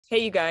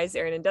Hey, you guys,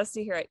 Erin and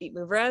Dusty here at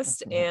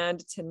EatMoveRest. And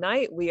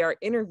tonight we are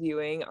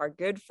interviewing our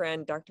good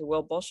friend, Dr.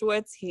 Will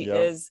Bulsiewicz. He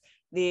is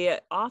the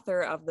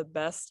author of the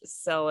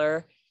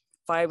bestseller,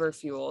 Fiber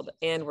Fueled.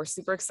 And we're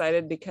super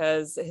excited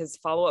because his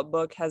follow-up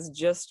book has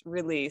just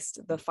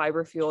released, the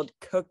Fiber Fueled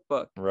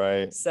Cookbook.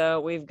 Right.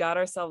 So we've got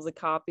ourselves a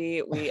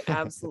copy. We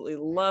absolutely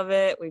love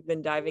it. We've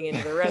been diving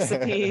into the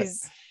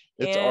recipes.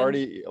 It's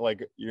already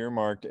like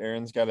earmarked.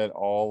 Erin's got it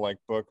all like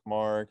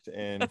bookmarked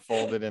and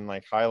folded and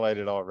like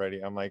highlighted already.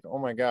 I'm like, oh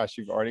my gosh,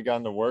 you've already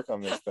gotten to work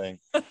on this thing.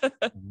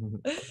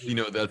 You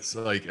know, that's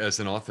like, as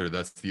an author,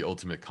 that's the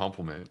ultimate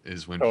compliment,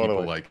 is when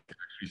people like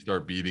actually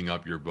start beating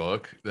up your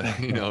book. That,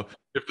 you know,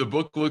 if the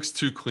book looks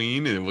too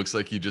clean and it looks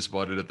like you just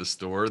bought it at the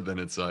store, then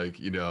it's like,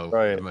 you know,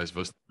 am I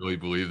supposed to really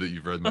believe that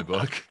you've read my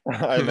book?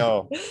 I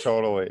know,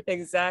 totally.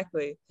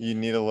 Exactly. You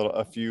need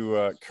a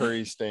few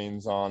curry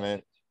stains on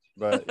it.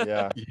 But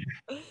yeah,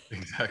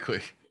 exactly.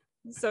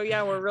 So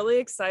yeah, we're really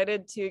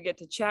excited to get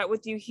to chat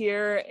with you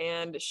here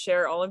and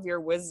share all of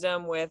your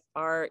wisdom with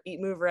our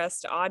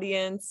EatMoveRest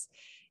audience.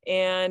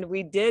 And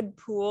we did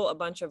pool a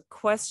bunch of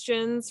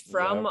questions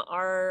from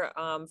our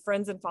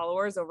friends and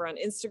followers over on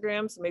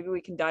Instagram. So maybe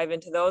we can dive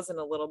into those in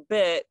a little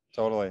bit.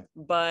 Totally.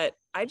 But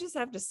I just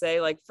have to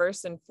say, like,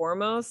 first and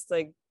foremost,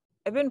 like,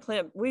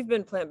 we've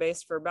been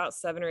plant-based for about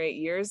 7 or 8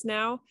 years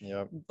now.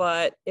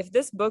 But if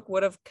this book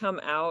would have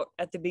come out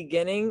at the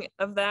beginning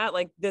of that,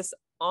 like, this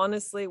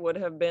honestly would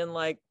have been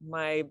like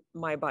my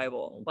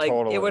Bible. Like,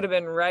 it would have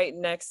been right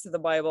next to the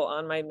Bible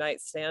on my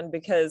nightstand,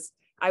 because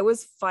I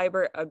was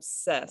fiber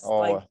obsessed.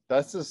 Oh, like,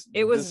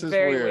 it was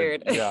very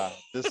weird. Yeah,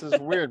 this is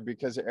weird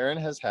because Erin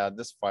has had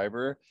this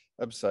fiber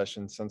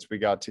obsession since we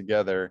got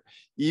together.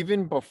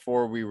 Even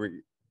before we were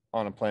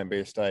on a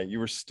plant-based diet, you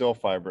were still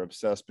fiber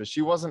obsessed, but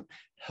she wasn't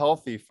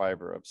healthy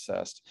fiber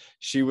obsessed.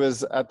 She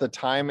was, at the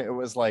time, it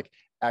was like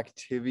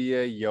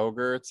Activia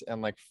yogurts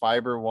and like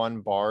Fiber One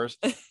bars.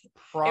 It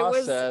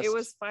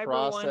was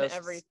Fiber One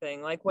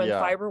everything. Like, when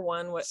Fiber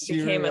One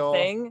became a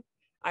thing,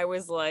 I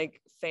was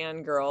like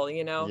fangirl,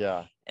 you know?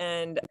 Yeah.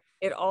 And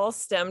it all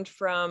stemmed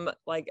from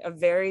like a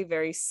very,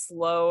 very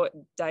slow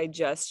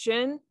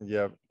digestion.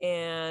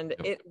 And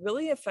it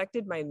really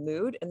affected my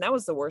mood. And that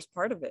was the worst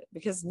part of it,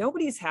 because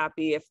nobody's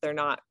happy if they're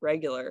not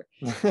regular.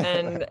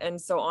 And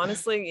so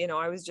honestly, you know,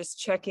 I was just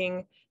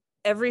checking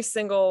every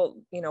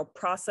single, you know,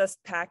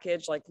 processed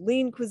package, like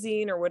lean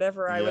cuisine or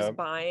whatever I was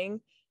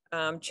buying,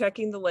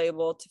 checking the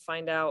label to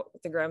find out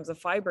the grams of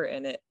fiber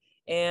in it.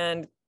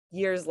 And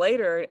years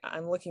later,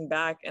 I'm looking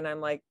back and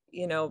I'm like,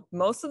 you know,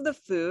 most of the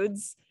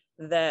foods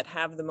that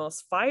have the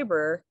most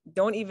fiber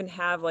don't even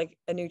have like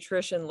a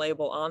nutrition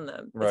label on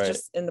them. It's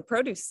just in the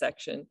produce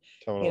section,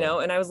 you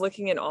know, and I was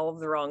looking in all of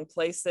the wrong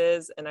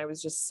places, and I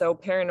was just so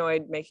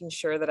paranoid, making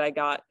sure that I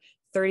got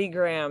 30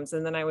 grams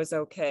and then I was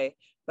okay.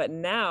 But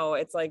now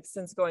it's like,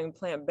 since going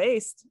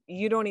plant-based,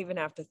 you don't even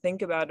have to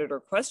think about it or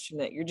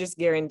question it. You're just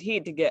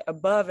guaranteed to get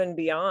above and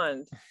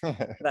beyond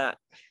that.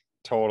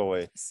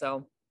 Totally.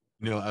 So,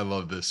 you know, I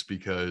love this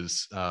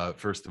because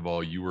first of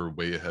all, you were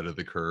way ahead of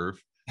the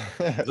curve.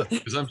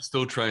 Because I'm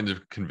still trying to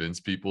convince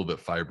people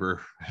that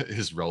fiber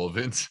is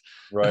relevant.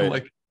 Right. I'm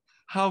like,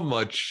 how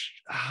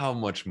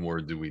much more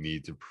do we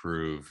need to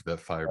prove that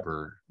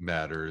fiber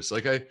matters?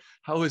 Like,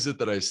 how is it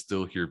that I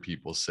still hear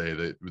people say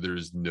that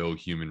there's no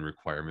human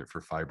requirement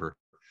for fiber?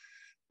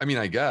 I mean,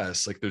 I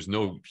guess like there's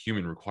no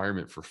human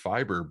requirement for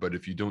fiber, but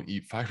if you don't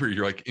eat fiber,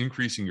 you're like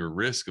increasing your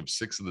risk of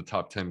 6 of the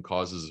top 10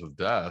 causes of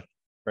death.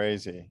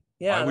 Crazy.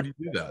 Yeah. Why would you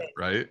do that?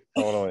 Right.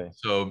 Totally.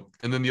 So,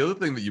 and then the other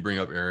thing that you bring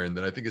up, Erin,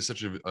 that I think is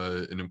such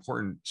an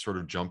important sort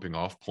of jumping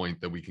off point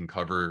that we can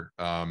cover,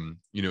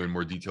 you know, in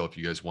more detail if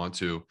you guys want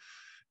to,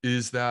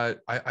 is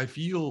that I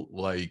feel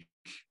like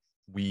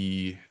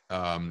we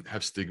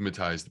have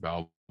stigmatized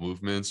bowel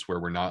movements where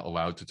we're not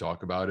allowed to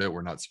talk about it.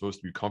 We're not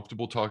supposed to be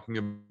comfortable talking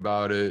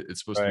about it.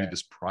 It's supposed to be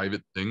this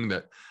private thing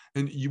that,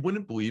 and you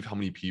wouldn't believe how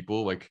many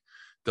people, like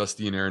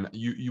Dusty and Erin,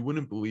 you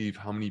wouldn't believe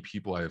how many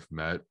people I have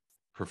met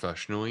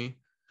professionally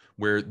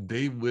where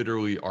they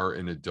literally are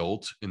an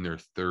adult in their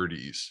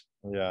 30s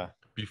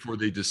before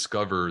they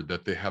discover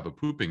that they have a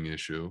pooping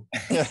issue.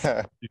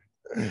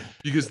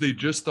 Because they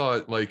just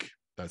thought, like,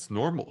 that's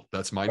normal.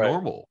 That's my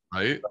normal,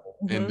 right?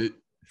 And it's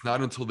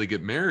not until they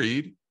get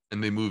married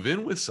and they move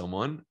in with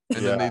someone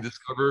and then they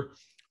discover,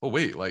 oh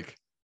wait, like,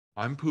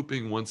 I'm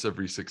pooping once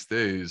every 6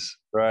 days.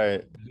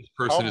 Right. This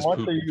person is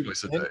pooping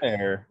twice a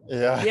day.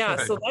 Yeah.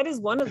 So that is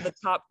one of the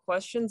top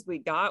questions we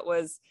got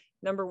was,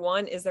 number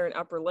one, is there an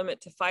upper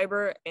limit to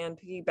fiber? And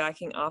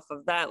piggybacking off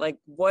of that, like,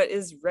 what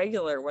is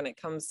regular when it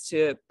comes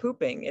to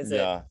pooping? Is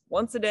it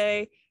once a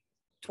day,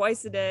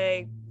 twice a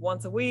day,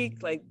 once a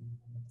week? Like,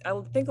 I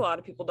think a lot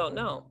of people don't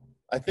know.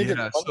 I think it's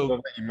funny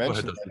that you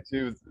mentioned that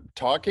too.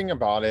 Talking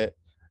about it,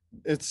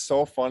 it's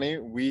so funny.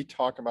 We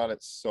talk about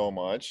it so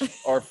much.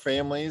 Our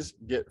families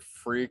get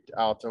freaked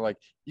out. They're like,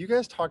 you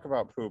guys talk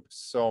about poop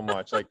so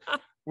much. Like,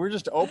 we're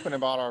just open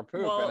about our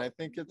poop. Well, and I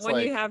think it's when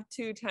like, you have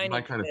 2 tiny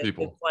my kind of kids,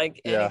 people, it's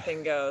like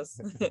anything goes.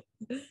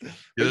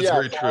 That's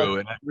very true.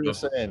 And we were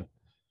saying,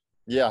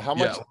 how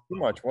much too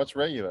much? What's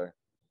regular?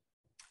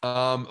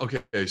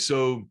 Okay,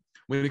 so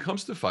when it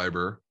comes to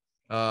fiber,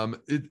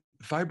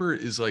 fiber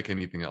is like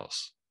anything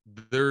else.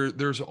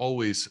 There's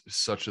always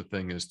such a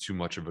thing as too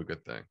much of a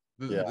good thing.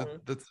 Yeah.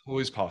 That's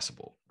always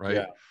possible, right?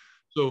 Yeah.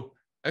 So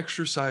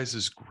exercise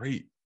is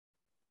great.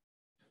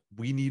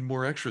 We need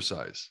more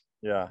exercise.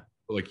 Yeah.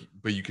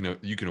 But you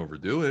can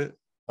overdo it.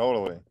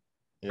 Totally.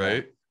 Yeah.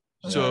 Right.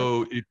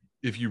 So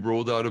if you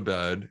rolled out of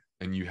bed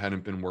and you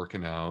hadn't been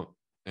working out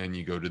and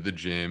you go to the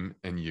gym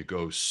and you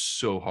go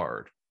so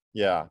hard,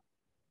 yeah,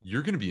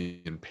 you're going to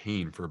be in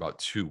pain for about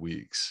 2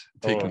 weeks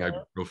taking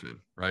ibuprofen,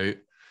 right?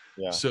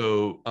 Yeah.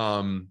 So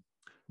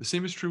the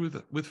same is true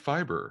with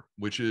fiber,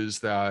 which is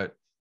that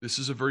this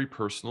is a very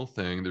personal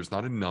thing. There's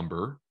not a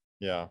number.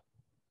 Yeah.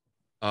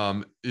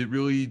 It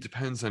really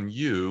depends on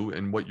you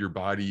and what your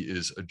body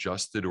is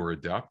adjusted or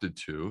adapted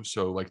to.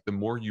 So like the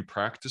more you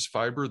practice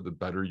fiber, the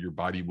better your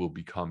body will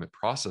become at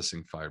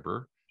processing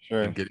fiber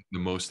and getting the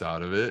most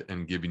out of it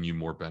and giving you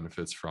more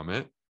benefits from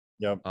it.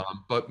 Yep.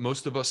 But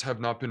most of us have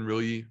not been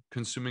really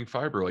consuming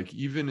fiber. Like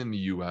even in the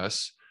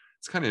US,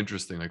 it's kind of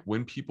interesting. Like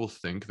when people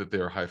think that they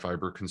are high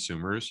fiber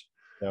consumers,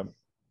 yep,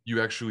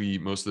 you actually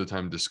most of the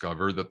time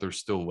discover that they're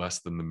still less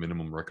than the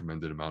minimum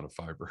recommended amount of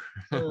fiber.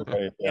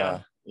 Right.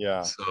 Yeah.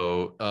 Yeah.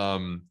 So,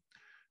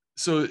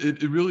 so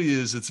it really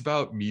is, it's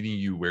about meeting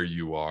you where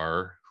you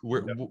are.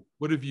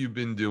 What have you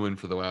been doing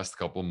for the last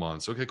couple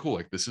months? Okay, cool.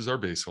 Like this is our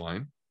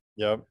baseline.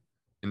 Yep.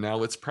 And now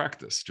let's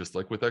practice, just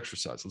like with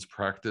exercise. Let's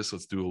practice.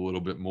 Let's do a little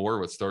bit more.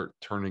 Let's start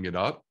turning it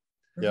up.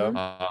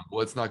 Yeah.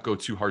 Let's not go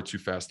too hard, too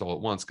fast all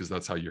at once, because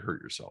that's how you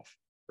hurt yourself.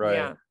 Right.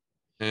 Yeah.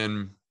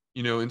 And,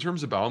 you know, in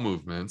terms of bowel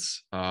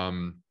movements,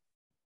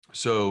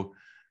 so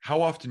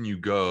how often you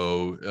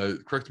go,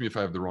 correct me if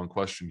I have the wrong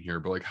question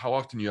here, but like how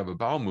often you have a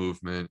bowel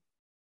movement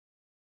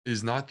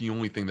is not the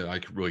only thing that I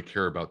could really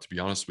care about, to be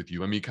honest with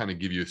you. Let me kind of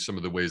give you some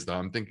of the ways that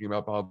I'm thinking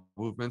about bowel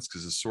movements,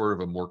 because it's sort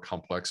of a more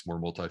complex,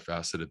 more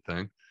multifaceted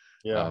thing.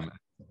 Yeah.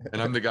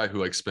 And I'm the guy who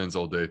like spends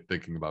all day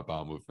thinking about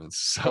bowel movements.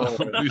 So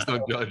please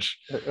don't judge.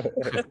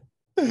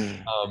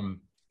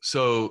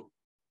 So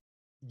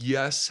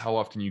yes, how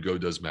often you go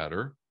does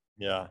matter.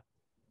 Yeah.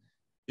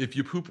 If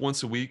you poop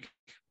once a week,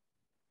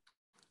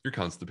 you're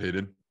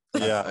constipated.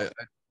 Yeah.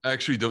 I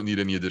actually don't need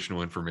any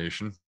additional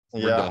information.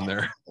 We're done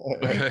there.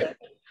 Okay.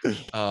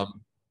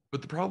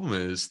 But the problem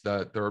is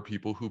that there are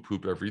people who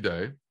poop every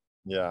day.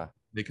 Yeah.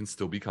 They can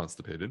still be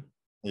constipated.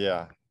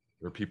 Yeah.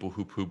 There are people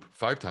who poop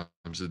 5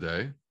 times a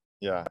day.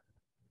 Yeah.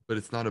 But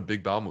it's not a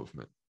big bowel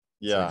movement.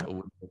 Yeah. It's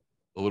like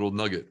a little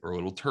nugget or a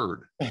little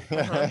turd.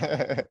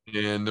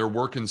 And they're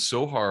working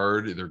so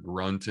hard. They're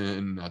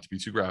grunting, not to be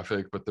too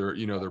graphic, but they're,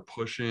 you know, they're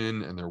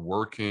pushing and they're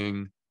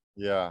working.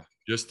 Yeah.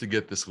 Just to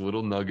get this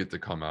little nugget to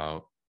come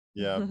out.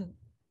 Yeah.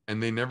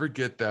 And they never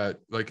get that.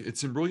 Like,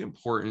 it's really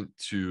important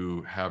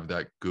to have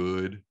that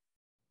good,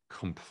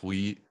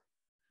 complete,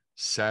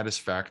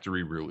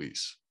 satisfactory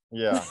release.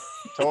 Yeah,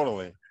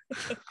 totally.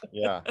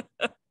 Yeah.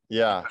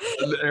 Yeah.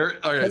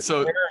 All right.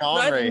 So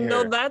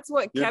that's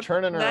what You're kept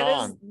turning her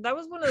on. That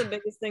was one of the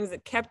biggest things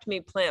that kept me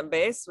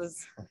plant-based,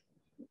 was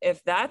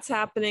if that's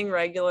happening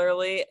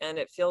regularly and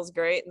it feels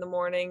great in the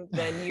morning,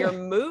 then your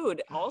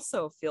mood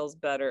also feels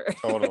better.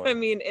 Totally. I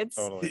mean, it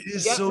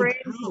is so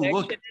true.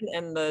 Look,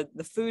 and the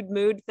food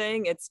mood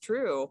thing, it's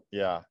true.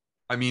 Yeah.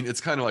 I mean,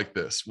 it's kind of like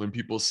this. When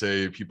people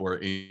say people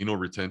are anal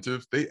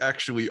retentive, they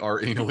actually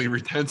are anally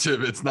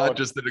retentive. It's not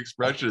just an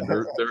expression.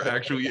 They're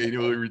actually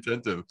anally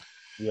retentive.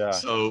 Yeah.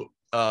 So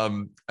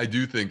I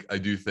do think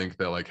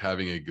that like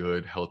having a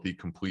good, healthy,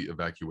 complete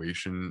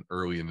evacuation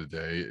early in the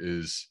day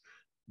is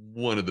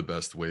one of the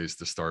best ways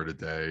to start a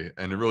day,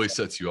 and it really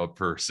sets you up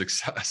for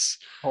success.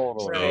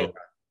 Totally. So,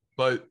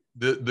 but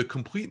the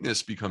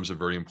completeness becomes a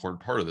very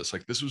important part of this.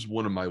 Like, this was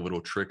one of my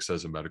little tricks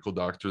as a medical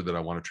doctor that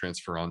I want to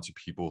transfer on to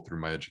people through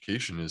my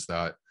education, is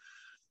that,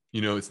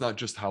 you know, it's not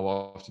just how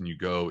often you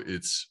go,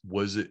 it's,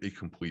 was it a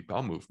complete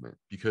bowel movement?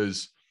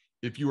 Because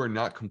if you are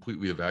not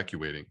completely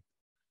evacuating,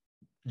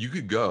 you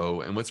could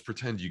go, and let's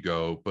pretend you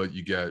go, but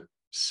you get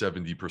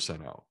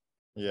 70% out.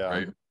 Yeah.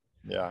 Right.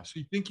 Yeah. So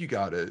you think you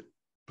got it,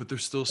 but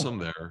there's still some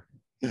there.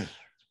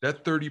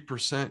 That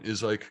 30%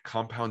 is like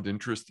compound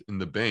interest in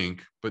the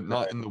bank, but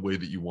not in the way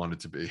that you want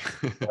it to be.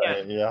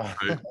 Right, yeah.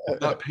 Right?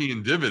 Not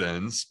paying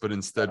dividends, but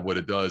instead what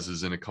it does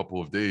is in a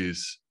couple of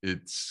days,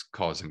 it's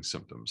causing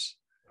symptoms.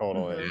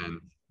 Totally.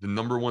 And the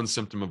number one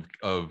symptom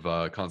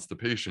of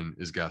constipation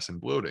is gas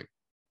and bloating.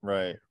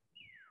 Right.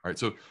 All right.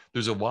 So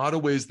there's a lot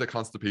of ways that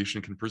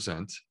constipation can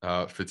present.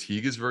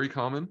 Fatigue is very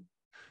common.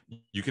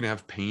 You can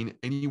have pain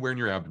anywhere in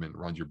your abdomen,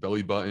 around your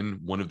belly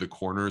button, one of the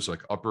corners,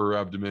 like upper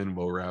abdomen,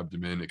 lower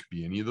abdomen. It could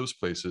be any of those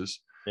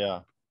places. Yeah.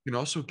 You can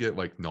also get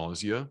like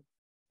nausea.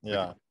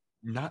 Yeah.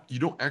 Like, you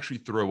don't actually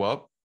throw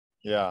up.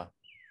 Yeah.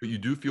 But you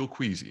do feel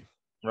queasy.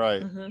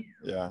 Right.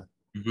 Yeah.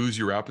 You lose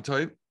your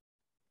appetite.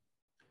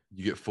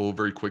 You get full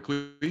very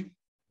quickly.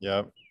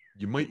 Yep.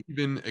 You might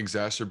even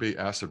exacerbate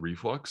acid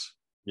reflux.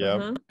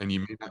 Yep. And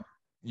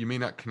you may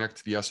not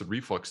connect the acid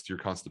reflux to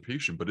your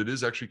constipation, but it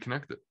is actually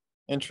connected.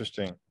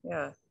 Interesting.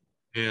 Yeah.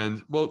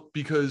 And well,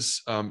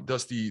 because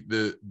Dusty,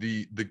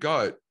 the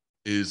gut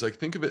is like,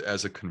 think of it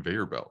as a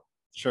conveyor belt.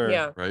 Sure.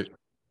 Yeah. Right.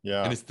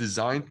 Yeah. And it's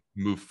designed to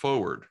move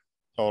forward.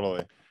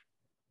 Totally.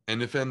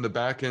 And if in the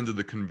back end of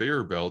the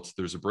conveyor belt,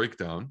 there's a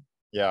breakdown.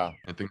 Yeah.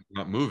 And things are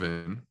not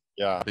moving.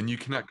 Yeah. Then you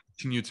cannot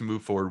continue to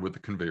move forward with the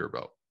conveyor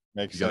belt.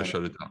 Makes sense. You got to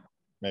shut it down.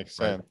 Makes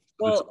sense.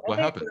 Well, what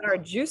happens with our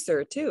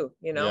juicer too,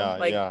 you know,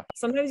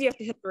 sometimes you have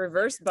to hit the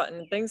reverse button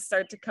and things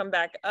start to come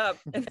back up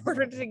in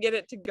order to get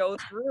it to go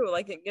through,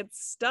 like it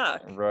gets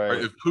stuck.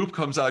 Right. If poop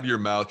comes out of your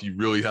mouth, you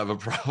really have a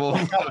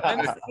problem.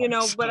 You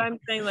know, but I'm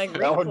saying like that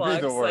reflux, would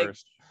be the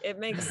worst. Like it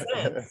makes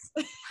sense.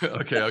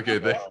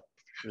 Okay.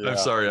 I'm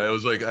sorry. I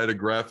was like, I had a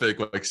graphic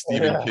like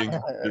Stephen King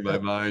in my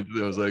mind.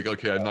 I was like,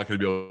 okay, I'm not going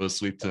to be able to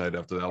sleep tonight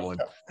after that one.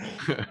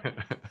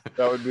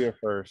 That would be a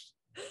first.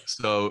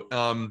 So,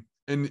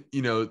 and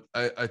you know,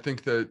 I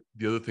think that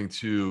the other thing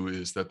too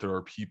is that there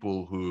are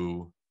people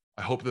who,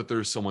 I hope that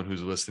there's someone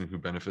who's listening who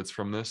benefits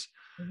from this.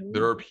 Mm-hmm.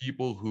 There are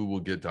people who will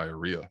get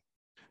diarrhea,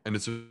 and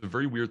it's a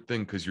very weird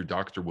thing because your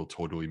doctor will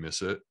totally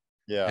miss it.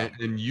 Yeah.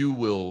 And you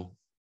will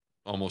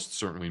almost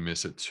certainly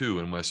miss it too,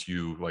 unless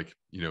you like,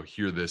 you know,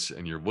 hear this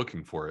and you're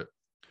looking for it.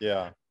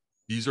 Yeah.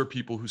 These are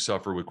people who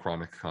suffer with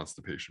chronic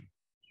constipation.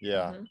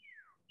 Yeah. Mm-hmm.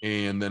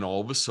 And then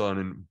all of a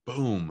sudden,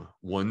 boom,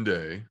 one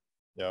day,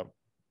 yep,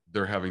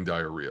 they're having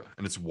diarrhea,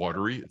 and it's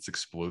watery, it's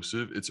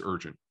explosive, it's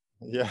urgent.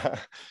 Yeah.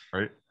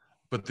 Right.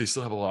 But they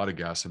still have a lot of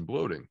gas and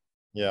bloating.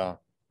 Yeah.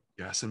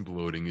 Gas and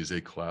bloating is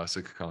a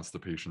classic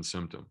constipation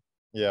symptom.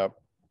 Yep.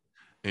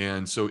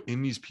 And so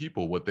in these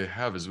people, what they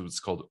have is what's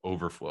called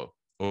overflow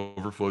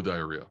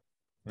diarrhea.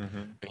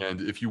 Mm-hmm.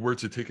 And if you were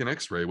to take an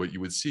x-ray, what you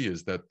would see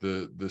is that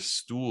the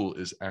stool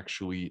is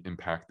actually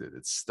impacted.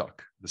 It's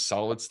stuck. The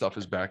solid stuff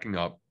is backing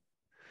up.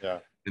 Yeah.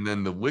 And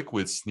then the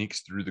liquid sneaks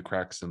through the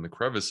cracks and the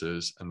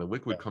crevices, and the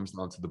liquid comes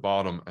down to the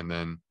bottom. And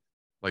then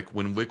like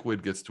when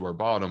liquid gets to our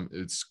bottom,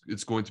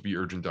 it's going to be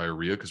urgent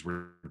diarrhea because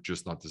we're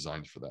just not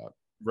designed for that.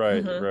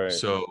 Right. Mm-hmm. Right.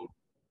 So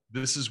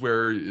this is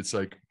where it's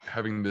like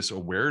having this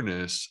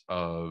awareness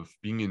of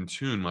being in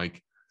tune.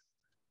 Like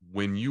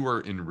when you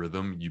are in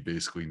rhythm, you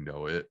basically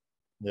know it.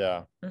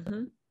 Yeah.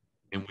 Mm-hmm.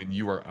 And when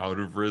you are out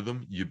of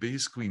rhythm, you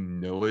basically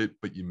know it,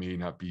 but you may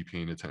not be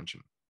paying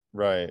attention.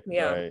 Right.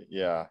 Yeah. Right.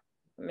 Yeah.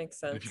 That makes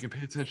sense. And if you can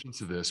pay attention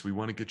to this, we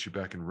want to get you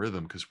back in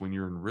rhythm, because when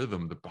you're in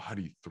rhythm, the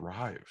body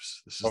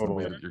thrives. This is the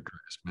way that your gut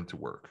is meant to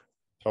work.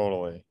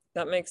 Totally.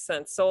 That makes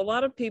sense. So a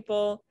lot of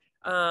people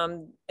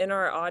in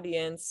our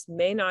audience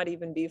may not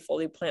even be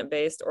fully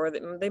plant-based, or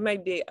they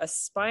might be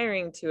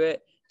aspiring to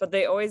it, but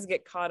they always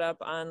get caught up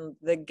on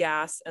the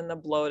gas and the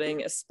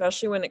bloating,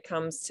 especially when it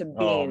comes to beans.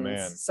 Oh,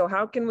 man. So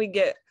how can we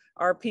get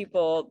our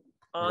people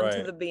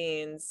onto the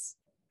beans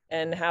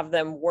and have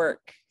them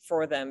work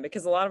for them?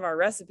 Because a lot of our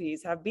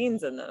recipes have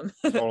beans in them.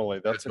 Totally.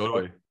 That's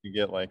what you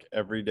get like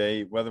every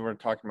day, whether we're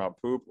talking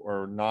about poop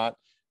or not.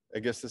 I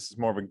guess this is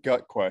more of a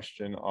gut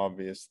question,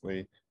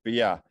 obviously. But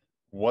yeah,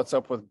 what's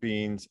up with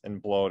beans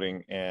and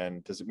bloating?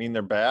 And does it mean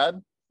they're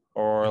bad?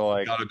 Or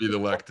like, it's gotta be the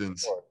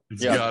lectins.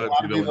 It's yeah,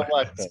 gotta be the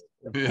lectins.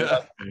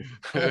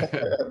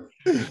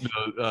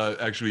 Yeah.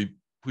 Actually,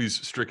 please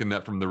stricken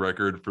that from the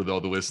record for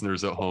all the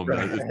listeners at home.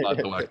 It's not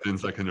the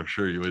lectins. I can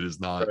assure you it is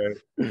not.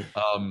 Right.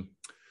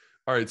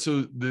 All right.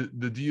 So the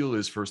deal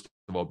is, first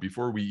of all,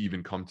 before we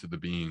even come to the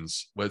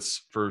beans,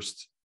 let's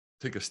first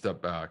take a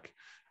step back.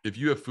 If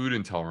you have food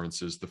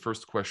intolerances, the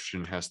first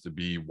question has to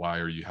be, why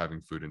are you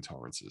having food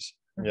intolerances?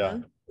 Yeah.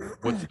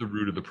 What's the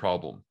root of the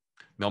problem?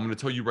 Now, I'm going to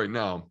tell you right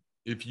now,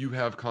 if you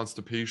have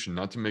constipation,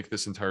 not to make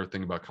this entire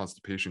thing about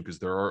constipation, because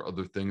there are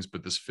other things,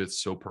 but this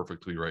fits so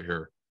perfectly right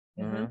here.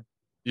 Mm-hmm.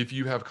 If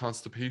you have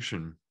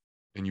constipation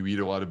and you eat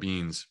a lot of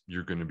beans,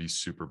 you're going to be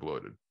super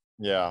bloated.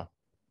 Yeah.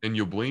 And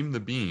you'll blame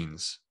the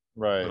beans.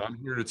 Right. But I'm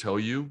here to tell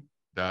you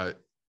that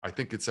I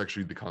think it's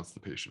actually the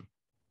constipation.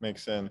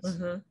 Makes sense.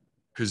 Mm-hmm.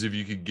 Because if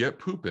you could get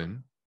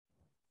pooping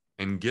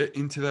and get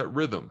into that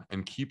rhythm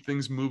and keep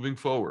things moving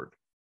forward,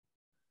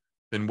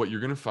 then what you're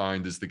going to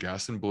find is the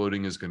gas and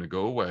bloating is going to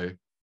go away.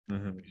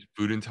 Mm-hmm.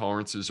 Food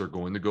intolerances are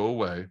going to go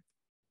away.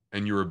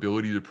 And your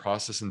ability to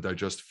process and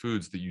digest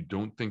foods that you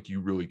don't think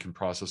you really can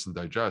process and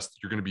digest,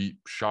 you're going to be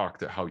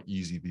shocked at how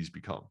easy these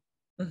become.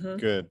 Mm-hmm.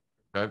 Good.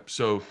 Okay?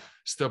 So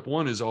step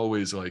one is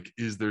always like,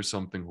 is there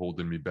something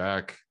holding me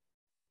back?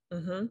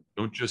 Mm-hmm.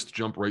 Don't just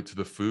jump right to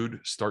the food.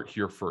 Start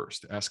here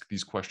first. Ask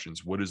these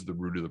questions. What is the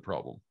root of the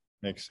problem?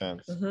 Makes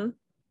sense. Mm-hmm.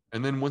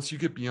 And then once you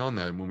get beyond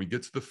that, when we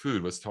get to the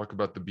food, let's talk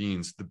about the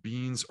beans. The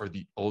beans are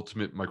the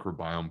ultimate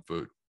microbiome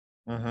food.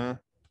 Mm-hmm.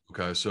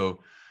 Okay, so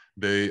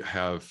they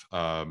have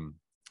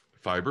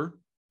fiber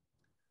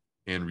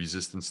and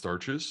resistant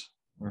starches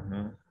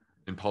mm-hmm.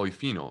 and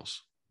polyphenols,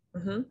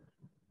 mm-hmm.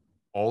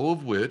 all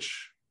of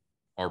which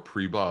are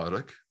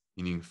prebiotic,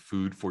 meaning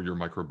food for your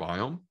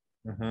microbiome.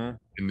 Mm-hmm.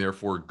 And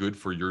therefore good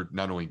for your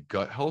not only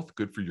gut health,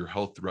 good for your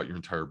health throughout your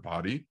entire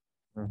body.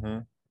 Mm-hmm.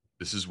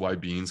 This is why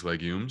beans,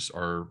 legumes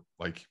are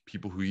like,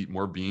 people who eat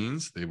more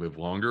beans, they live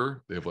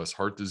longer, they have less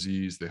heart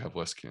disease, they have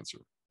less cancer.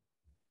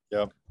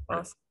 Yep.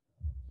 Awesome.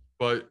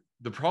 But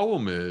the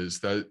problem is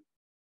that,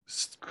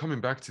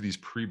 coming back to these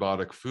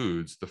prebiotic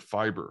foods, the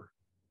fiber,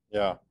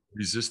 yeah,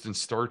 resistant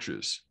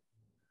starches,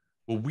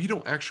 Well, we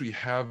don't actually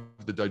have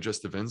the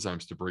digestive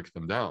enzymes to break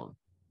them down.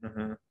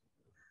 Mm-hmm.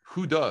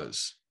 Who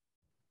does?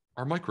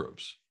 Our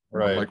microbes.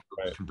 Right. Our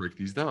microbes can break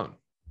these down.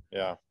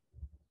 Yeah.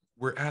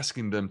 We're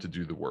asking them to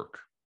do the work.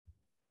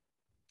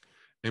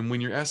 And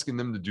when you're asking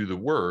them to do the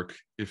work,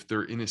 if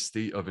they're in a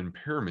state of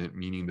impairment,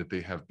 meaning that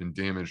they have been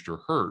damaged or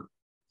hurt,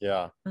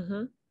 yeah,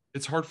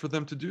 it's hard for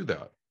them to do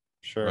that.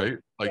 Sure. Right?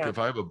 Like if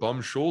I have a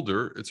bum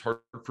shoulder, it's hard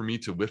for me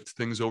to lift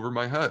things over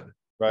my head.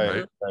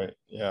 Right.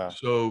 Yeah.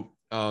 So,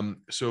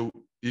 so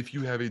if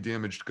you have a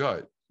damaged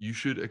gut, you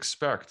should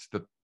expect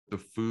that the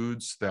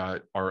foods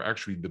that are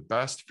actually the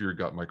best for your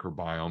gut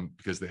microbiome,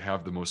 because they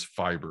have the most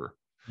fiber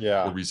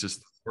or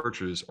resistant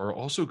starches, are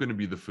also going to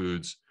be the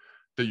foods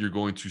that you're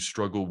going to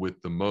struggle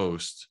with the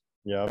most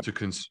to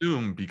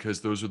consume,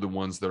 because those are the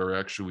ones that are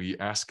actually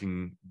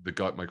asking the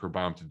gut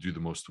microbiome to do the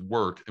most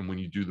work. And when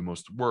you do the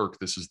most work,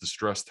 this is the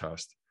stress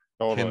test.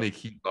 Totally. Can they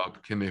keep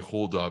up? Can they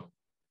hold up?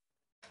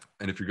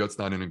 And if your gut's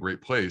not in a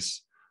great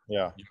place,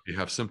 you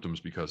have symptoms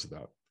because of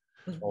that.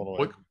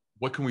 Totally.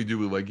 What can we do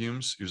with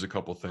legumes? Here's a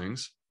couple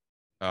things.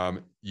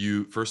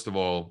 You, first of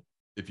all,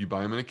 if you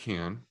buy them in a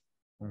can,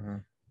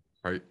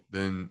 right,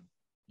 then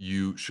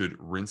you should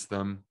rinse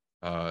them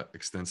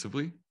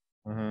extensively.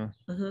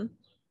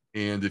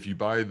 And if you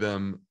buy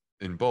them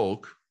in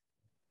bulk,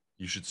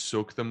 you should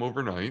soak them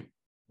overnight.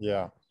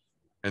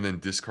 And then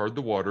discard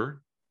the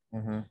water,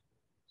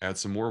 add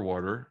some more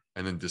water,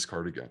 and then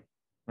discard again.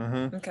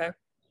 Okay.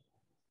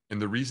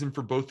 And the reason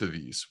for both of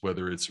these,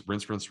 whether it's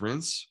rinse, rinse,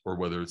 rinse, or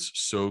whether it's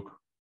soak,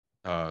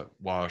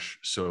 wash,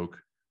 soak,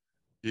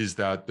 is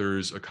that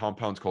there's a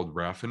compound called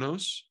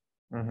raffinose.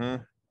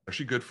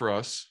 Actually good for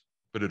us,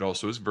 but it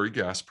also is very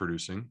gas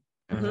producing.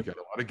 And if you get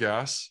a lot of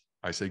gas,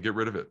 I say get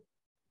rid of it.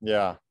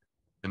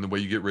 And the way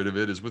you get rid of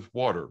it is with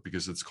water,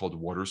 because it's called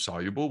water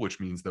soluble, which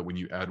means that when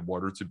you add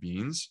water to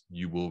beans,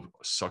 you will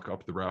suck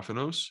up the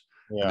raffinose.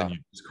 And then you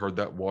discard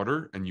that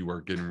water and you are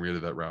getting rid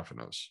of that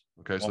raffinose.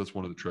 Okay, so that's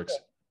one of the tricks.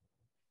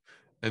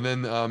 And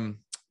then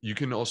you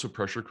can also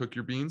pressure cook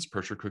your beans.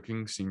 Pressure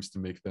cooking seems to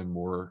make them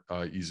more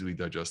easily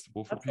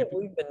digestible for people. That's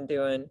what we've been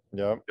doing.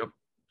 Yep.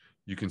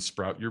 You can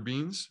sprout your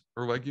beans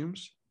or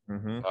legumes.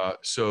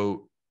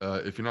 So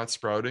if you're not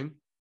sprouting,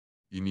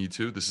 you need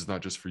to. This is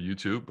not just for you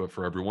two, but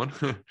for everyone.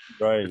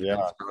 Right.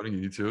 Sprouting,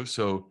 you need to.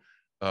 So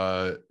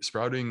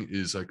sprouting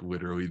is like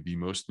literally the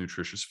most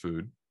nutritious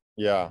food.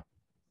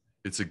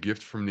 It's a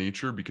gift from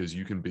nature, because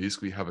you can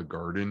basically have a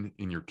garden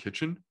in your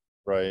kitchen.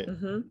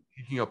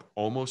 Taking up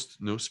almost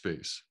no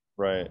space.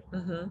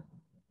 And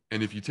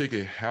if you take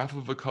a half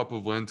of a cup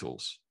of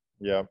lentils,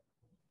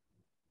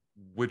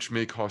 which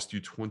may cost you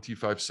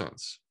 25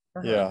 cents.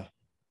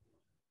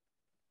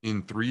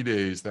 In 3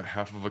 days, that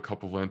half of a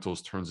cup of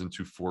lentils turns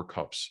into 4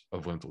 cups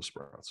of lentil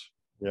sprouts.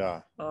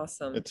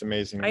 Awesome. It's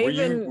amazing.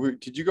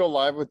 Did you go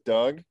live with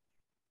Doug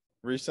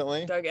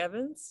recently? Doug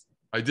Evans?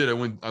 I did. I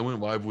went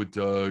live with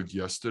Doug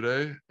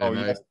yesterday. And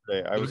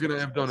yesterday. I was gonna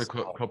have done a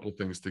couple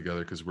things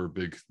together, because we're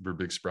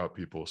big sprout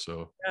people.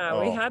 So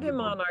we had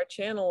him on our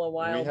channel a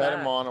while back. We had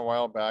him on a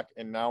while back,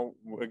 and now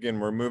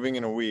again we're moving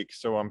in a week,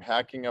 so I'm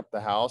packing up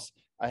the house.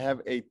 I have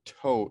a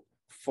tote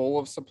full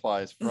of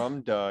supplies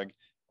from Doug,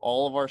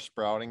 all of our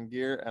sprouting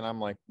gear, and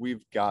I'm like,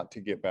 we've got to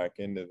get back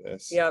into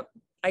this.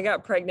 I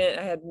got pregnant.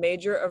 I had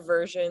major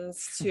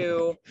aversions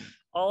to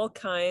all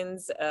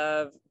kinds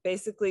of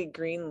basically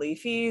green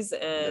leafies,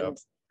 and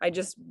I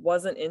just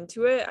wasn't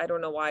into it. I don't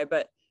know why,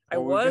 but I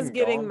was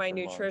getting my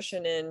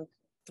nutrition in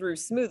through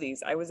smoothies.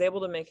 I was able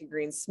to make a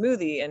green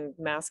smoothie and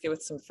mask it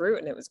with some fruit,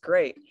 and it was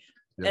great.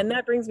 And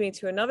that brings me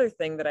to another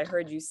thing that I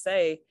heard you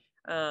say,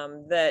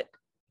 that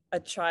a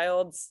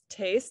child's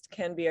taste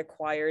can be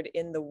acquired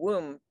in the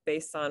womb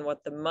based on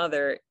what the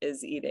mother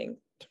is eating.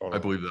 I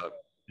believe that.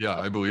 Yeah,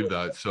 I believe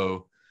that.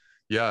 So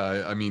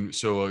yeah, I mean,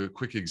 so a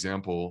quick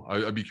example,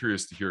 I'd be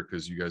curious to hear,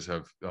 because you guys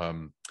have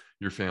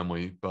your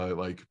family, but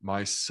like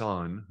my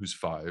son, who's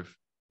 5,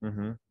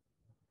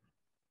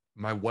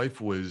 my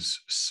wife was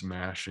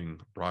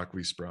smashing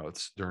broccoli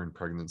sprouts during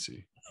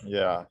pregnancy.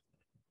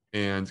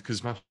 And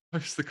because my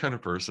wife's the kind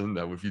of person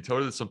that if you tell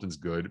her that something's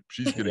good,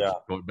 she's gonna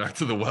keep going back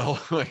to the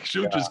well. Like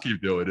she'll just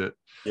keep doing it.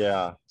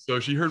 So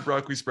she heard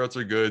broccoli sprouts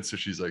are good, so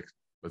she's like,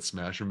 let's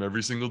smash them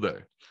every single day.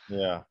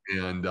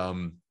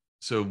 And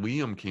so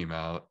Liam came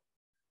out,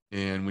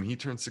 and when he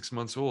turned 6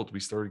 months old, we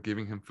started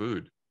giving him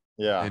food.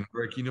 And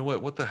we're like, you know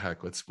what the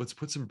heck, let's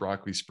put some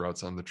broccoli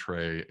sprouts on the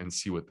tray and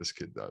see what this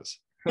kid does.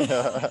 And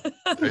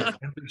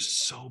they're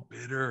so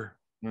bitter.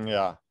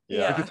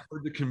 Like it's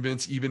hard to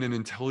convince even an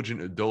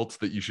intelligent adult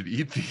that you should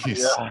eat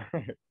these.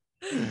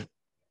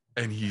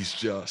 And he's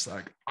just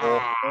like,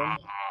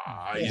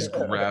 he's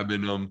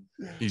grabbing them,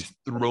 he's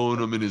throwing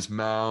them in his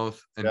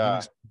mouth, and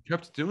he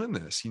kept doing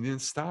this. He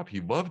didn't stop. He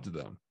loved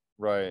them.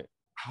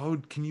 How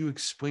can you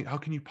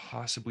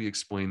possibly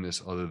explain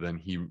this other than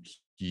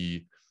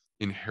he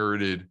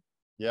inherited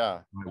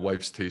my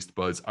wife's taste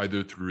buds,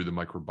 either through the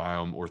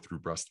microbiome or through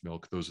breast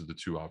milk? Those are the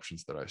 2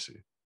 options that I see.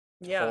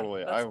 Yeah,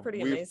 totally. that's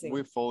pretty amazing.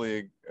 We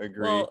fully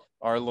agree. Well,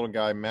 our little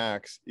guy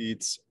Max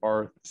eats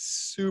our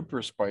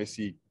super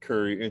spicy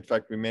curry. In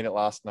fact, we made it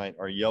last night.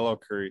 Our yellow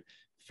curry,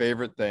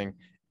 favorite thing,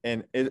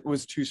 and it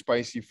was too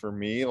spicy for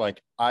me.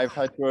 Like, I've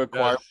had to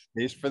acquire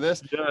taste for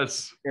this.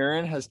 Yes.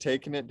 Erin has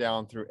taken it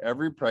down through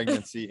every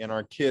pregnancy, and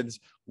our kids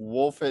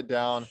wolf it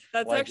down.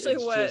 That's like actually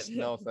it's what just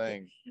no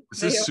thing.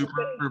 This is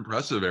super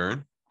impressive,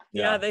 Erin.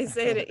 Yeah, they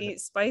say to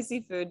eat spicy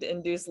food to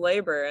induce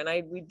labor, and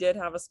we did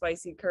have a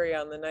spicy curry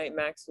on the night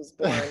Max was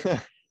born.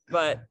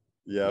 But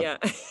yeah.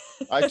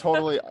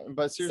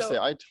 But seriously,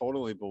 I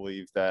totally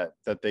believe that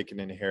they can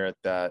inherit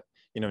that,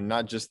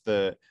 not just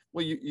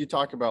you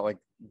talk about like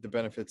the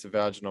benefits of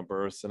vaginal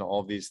births and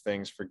all these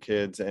things for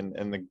kids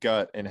and the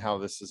gut and how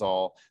this is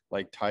all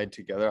like tied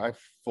together. I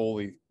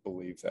fully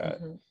believe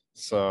that. Mm-hmm.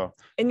 So,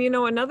 and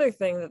another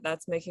thing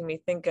that's making me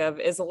think of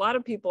is a lot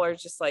of people are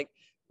just like,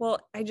 well,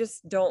 I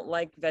just don't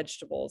like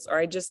vegetables, or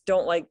I just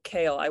don't like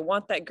kale. I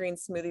want that green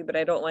smoothie, but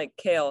I don't like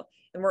kale.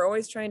 And we're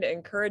always trying to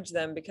encourage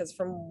them, because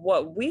from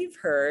what we've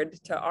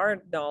heard, to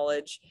our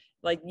knowledge,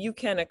 like, you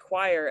can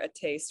acquire a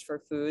taste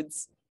for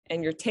foods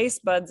and your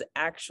taste buds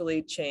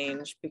actually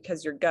change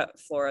because your gut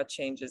flora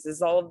changes.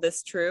 Is all of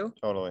this true?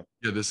 Totally.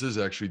 Yeah, this is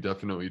actually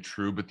definitely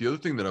true. But the other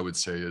thing that I would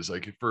say is,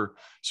 like,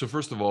 so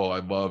first of all, I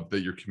love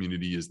that your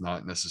community is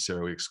not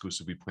necessarily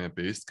exclusively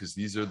plant-based, because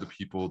these are the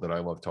people that I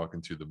love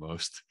talking to the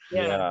most.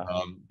 Yeah.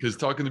 Because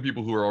talking to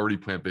people who are already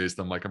plant-based,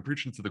 I'm like, I'm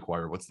preaching to the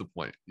choir. What's the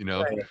point?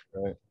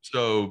 Right.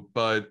 So,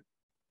 but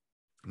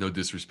no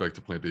disrespect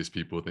to plant-based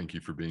people. Thank you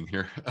for being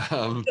here.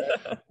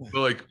 But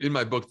like in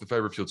my book, The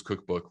Fiber Fueled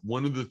Cookbook,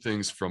 one of the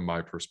things from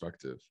my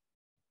perspective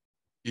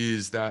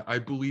is that I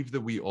believe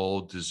that we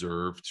all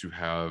deserve to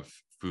have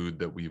food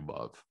that we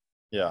love.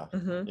 Yeah.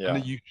 Mm-hmm. And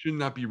that you should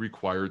not be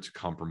required to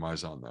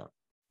compromise on that.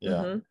 Yeah.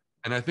 Mm-hmm.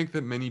 And I think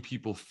that many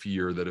people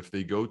fear that if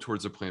they go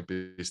towards a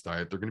plant-based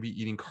diet, they're going to be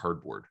eating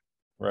cardboard.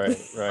 Right.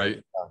 Yeah.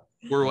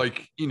 Or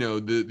like,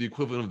 the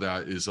equivalent of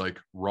that is like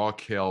raw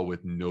kale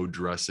with no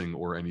dressing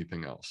or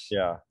anything else.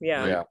 Yeah.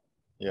 Right?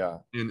 Yeah.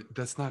 And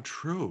that's not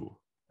true.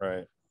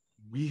 Right.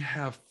 We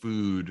have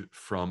food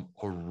from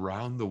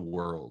around the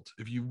world.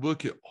 If you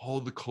look at all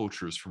the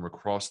cultures from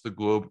across the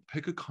globe,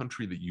 pick a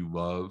country that you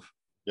love.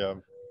 Yeah.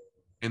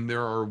 And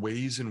there are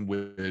ways in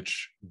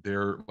which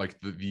they're like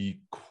the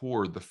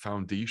core, the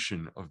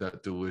foundation of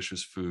that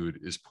delicious food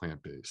is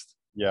plant-based.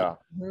 Yeah.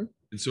 Mm-hmm.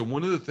 And so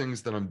one of the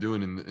things that I'm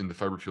doing in the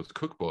Fiber Fueled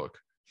Cookbook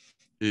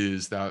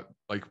is that,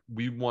 like,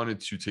 we wanted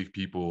to take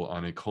people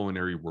on a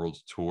culinary world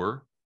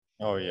tour.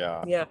 Oh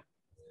yeah. Yeah.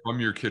 From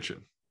your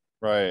kitchen.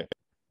 Right.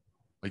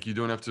 Like, you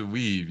don't have to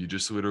leave. You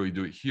just literally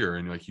do it here.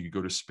 And like, you could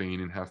go to Spain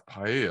and have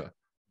paella.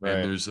 Right.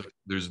 And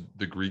there's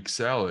the Greek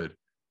salad.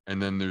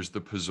 And then there's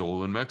the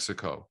pozole in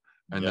Mexico.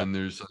 And then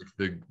there's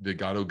like the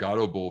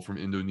gado bowl from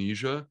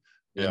Indonesia.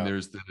 And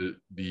there's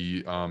the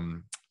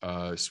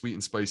sweet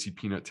and spicy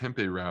peanut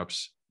tempeh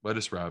wraps,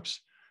 lettuce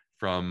wraps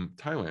from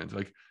Thailand.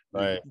 Like,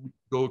 we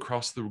go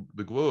across the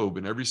globe,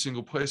 and every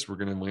single place we're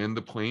going to land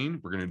the plane,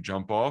 we're going to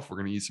jump off, we're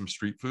going to eat some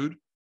street food.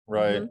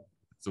 Right. Mm-hmm.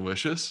 It's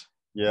delicious.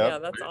 Yeah,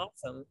 that's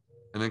awesome.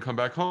 And then come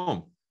back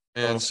home.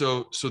 And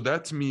so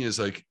that to me is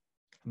like,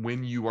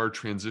 when you are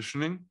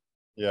transitioning,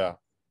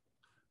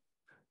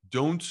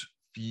 don't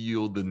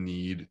feel the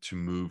need to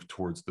move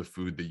towards the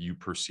food that you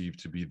perceive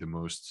to be the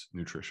most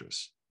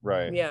nutritious.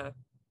 Right. Yeah.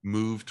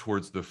 Move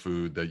towards the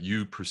food that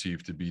you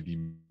perceive to be the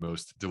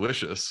most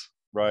delicious.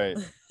 Right.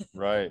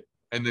 Right.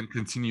 And then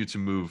continue to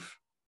move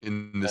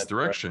in this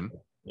direction. Right.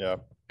 Yeah.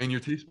 And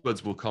your taste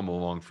buds will come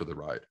along for the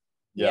ride.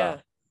 Yeah.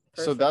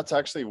 So that's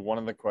actually one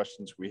of the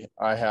questions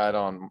I had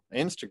on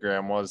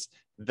Instagram, was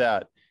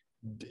that,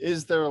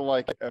 is there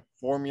like a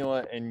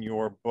formula in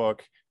your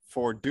book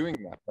for doing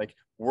that? Like,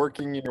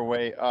 working your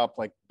way up,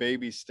 like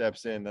baby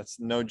steps in. That's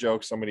no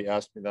joke. Somebody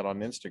asked me that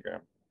on Instagram.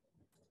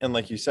 And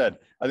like you said,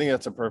 I think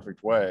that's a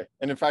perfect way.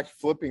 And in fact,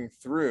 flipping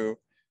through,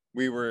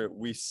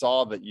 we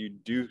saw that you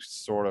do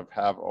sort of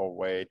have a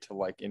way to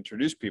like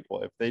introduce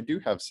people, if they do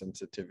have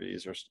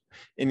sensitivities or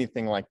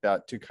anything like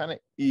that, to kind of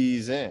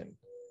ease in.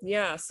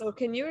 Yeah. So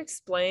can you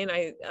explain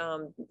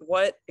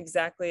what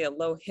exactly a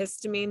low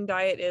histamine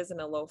diet is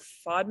and a low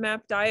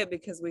FODMAP diet?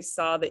 Because we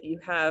saw that you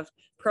have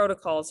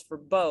protocols for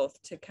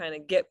both to kind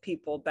of get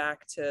people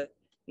back to,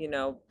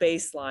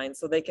 baseline,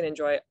 so they can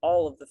enjoy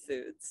all of the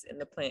foods in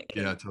the plant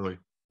kingdom. Yeah, totally.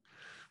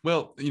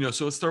 Well,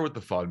 so let's start with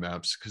the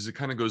FODMAPs, because it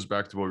kind of goes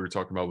back to what we were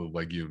talking about with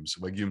legumes.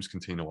 Legumes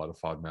contain a lot of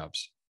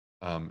FODMAPs.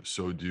 I'm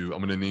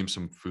going to name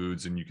some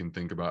foods, and you can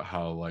think about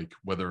how, like,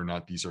 whether or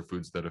not these are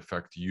foods that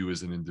affect you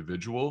as an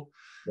individual.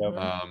 Yep.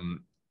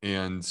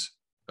 And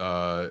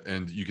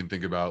you can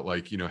think about,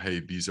 like,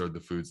 hey, these are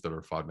the foods that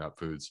are FODMAP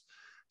foods.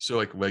 So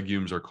like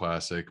legumes are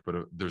classic,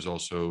 but there's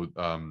also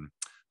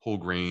whole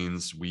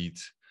grains, wheat,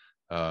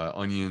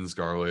 onions,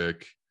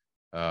 garlic,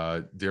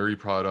 dairy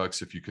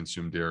products, if you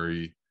consume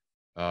dairy,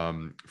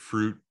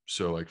 fruit.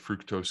 So like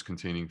fructose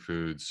containing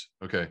foods.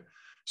 Okay.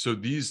 So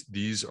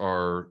these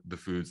are the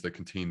foods that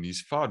contain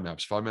these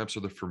FODMAPs. FODMAPs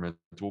are the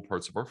fermentable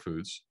parts of our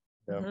foods.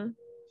 Yeah.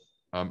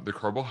 Mm-hmm. The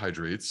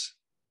carbohydrates.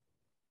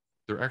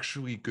 they're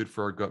actually good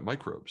for our gut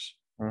microbes.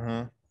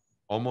 Mm-hmm.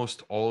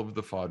 Almost all of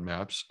the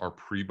FODMAPs are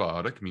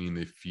prebiotic, meaning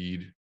they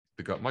feed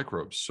the gut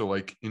microbes. So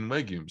like in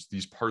legumes,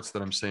 these parts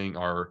that I'm saying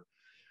are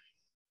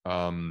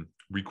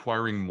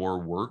requiring more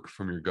work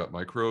from your gut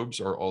microbes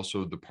are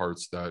also the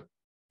parts that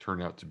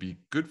turn out to be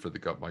good for the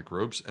gut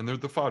microbes, and they're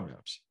the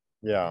FODMAPs.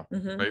 Yeah.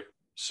 Mm-hmm. Right.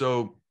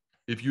 So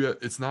if you,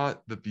 it's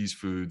not that these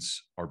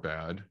foods are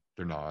bad,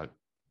 they're not.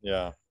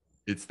 Yeah.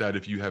 It's that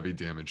if you have a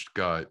damaged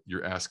gut,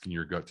 you're asking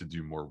your gut to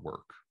do more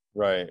work.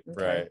 Right.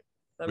 Okay. Right.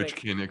 Which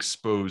can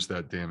expose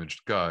that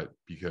damaged gut,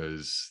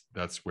 because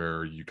that's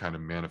where you kind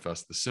of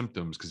manifest the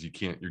symptoms, because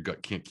your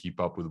gut can't keep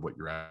up with what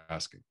you're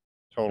asking.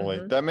 Totally.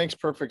 Mm-hmm. That makes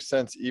perfect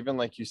sense. Even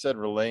like you said,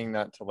 relaying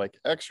that to like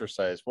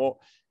exercise.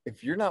 Well,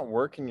 if you're not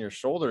working your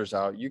shoulders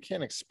out, you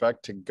can't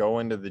expect to go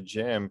into the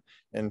gym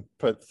and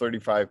put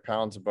 35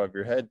 pounds above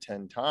your head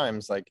 10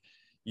 times. Like,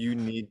 you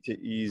need to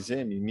ease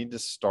in. You need to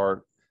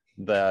start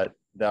that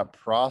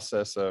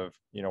process of,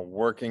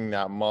 working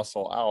that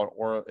muscle out,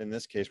 or in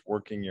this case,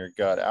 working your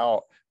gut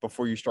out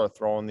before you start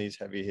throwing these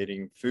heavy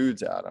hitting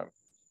foods at them.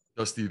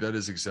 Dusty, that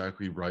is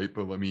exactly right.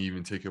 But let me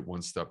even take it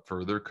one step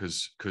further,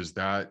 because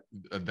that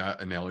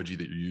analogy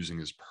that you're using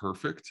is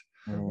perfect.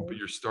 Mm-hmm. But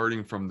you're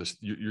starting from this,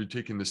 you're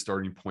taking the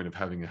starting point of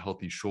having a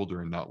healthy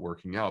shoulder and not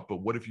working out. But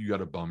what if you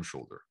got a bum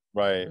shoulder?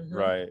 Right.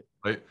 Mm-hmm.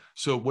 Right.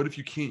 So what if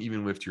you can't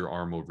even lift your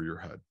arm over your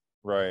head?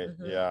 Right.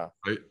 Mm-hmm. Yeah.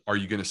 Right. Are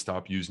you going to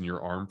stop using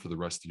your arm for the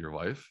rest of your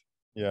life?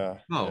 Yeah.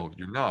 No,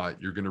 you're not.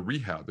 You're going to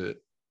rehab it.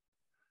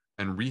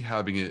 And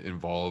rehabbing it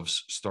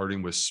involves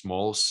starting with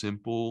small,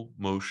 simple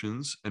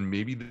motions. And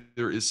maybe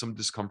there is some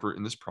discomfort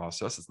in this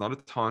process. It's not a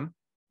ton,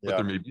 but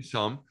there may be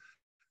some.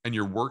 And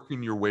you're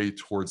working your way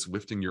towards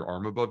lifting your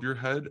arm above your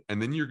head.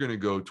 And then you're going to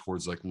go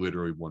towards like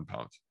literally 1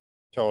 pound.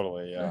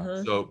 Totally. Yeah.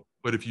 Mm-hmm. So,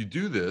 but if you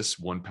do this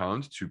 1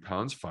 pound, 2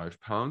 pounds,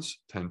 5 pounds,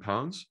 10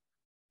 pounds,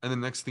 and the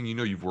next thing you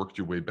know, you've worked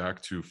your way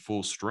back to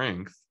full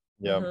strength.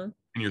 Yep. Mm-hmm.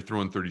 And you're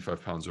throwing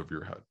 35 pounds over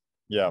your head.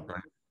 Yep.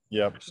 Right?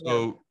 Yep.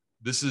 So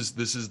this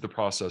is the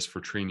process for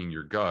training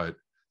your gut.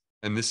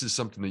 And this is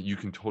something that you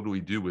can totally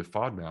do with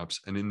FODMAPs.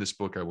 And in this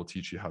book, I will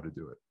teach you how to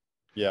do it.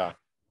 Yeah.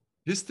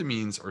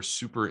 Histamines are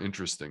super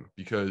interesting,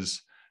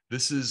 because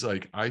this is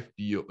like, I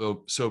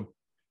feel, so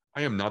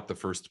I am not the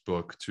first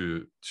book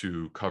to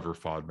cover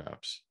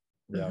FODMAPs.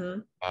 Yeah.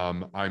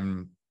 Mm-hmm.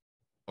 I'm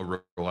a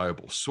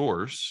reliable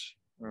source,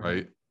 Mm-hmm.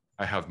 right?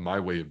 I have my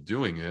way of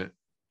doing it.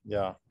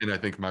 Yeah. And I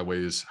think my way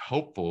is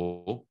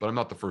helpful, but I'm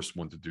not the first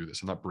one to do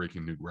this. I'm not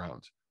breaking new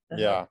ground.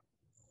 Yeah.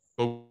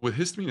 But with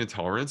histamine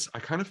intolerance, I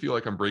kind of feel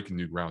like I'm breaking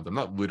new ground. I'm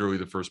not literally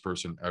the first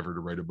person ever to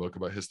write a book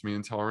about histamine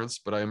intolerance,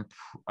 but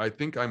I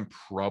think I'm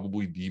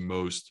probably the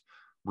most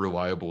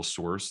reliable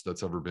source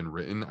that's ever been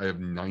written. I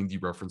have 90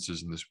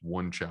 references in this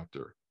one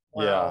chapter.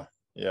 Wow.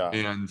 Yeah.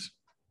 And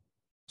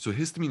so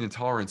histamine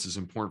intolerance is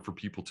important for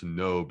people to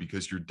know,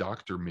 because your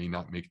doctor may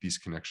not make these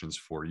connections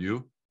for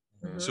you.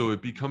 Mm-hmm. So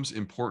it becomes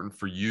important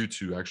for you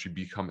to actually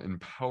become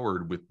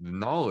empowered with the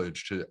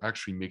knowledge to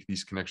actually make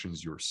these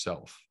connections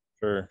yourself.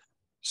 Sure.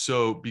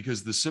 So,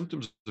 because the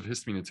symptoms of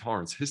histamine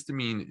intolerance,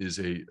 histamine is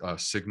a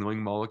signaling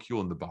molecule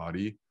in the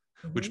body,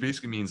 Mm-hmm. which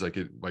basically means like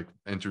it like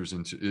enters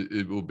into,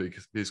 it will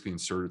basically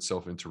insert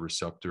itself into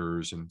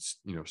receptors and,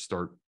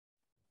 start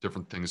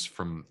different things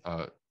from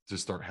to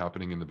start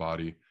happening in the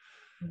body.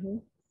 Mm-hmm.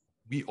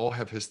 We all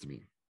have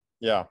histamine.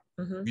 Yeah.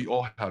 Mm-hmm. We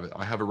all have it.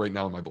 I have it right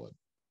now in my blood.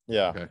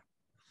 Yeah. Okay.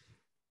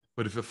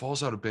 But if it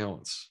falls out of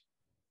balance,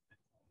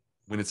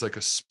 when it's like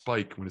a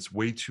spike, when it's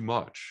way too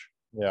much,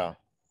 Yeah.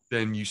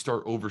 then you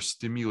start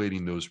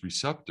overstimulating those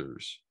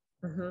receptors,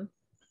 Mm-hmm.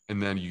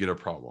 and then you get a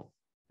problem.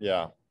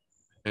 Yeah.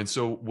 And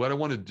so what I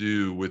want to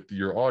do with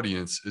your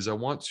audience is I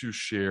want to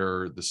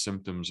share the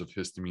symptoms of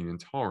histamine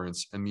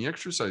intolerance. And the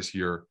exercise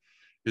here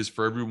is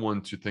for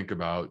everyone to think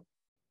about,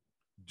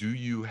 do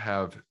you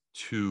have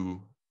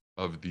 2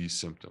 of these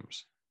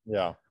symptoms?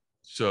 Yeah.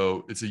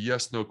 So it's a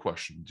yes, no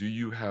question. Do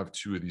you have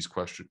 2 of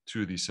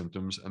these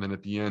symptoms? And then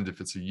at the end, if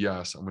it's a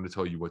yes, I'm going to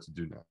tell you what to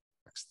do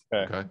next.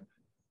 Okay.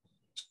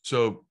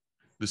 So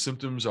the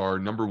symptoms are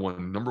number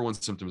one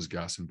symptom is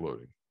gas and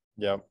bloating.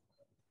 Yep.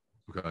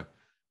 Okay.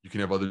 You can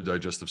have other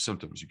digestive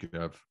symptoms. You can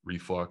have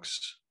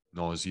reflux,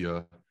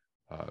 nausea,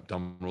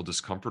 abdominal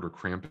discomfort or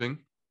cramping,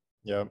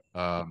 Yep.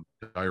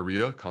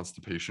 diarrhea,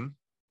 constipation.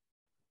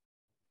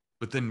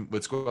 But then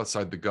let's go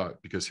outside the gut,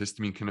 because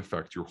histamine can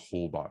affect your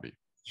whole body.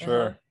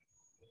 Sure. Uh-huh.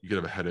 You could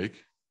have a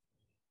headache,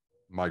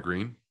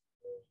 migraine,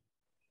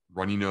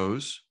 runny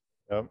nose,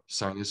 Yep.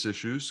 sinus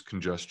issues,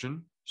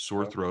 congestion,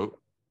 sore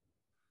throat.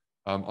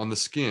 On the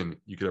skin,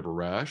 you could have a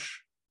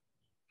rash,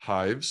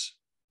 hives,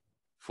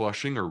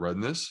 flushing or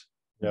redness.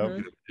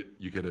 Yep.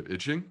 You could have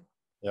itching.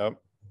 Yep.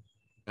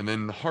 And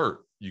then the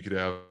heart, you could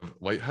have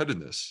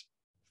lightheadedness,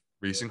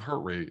 racing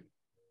heart rate,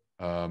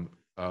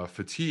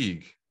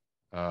 fatigue.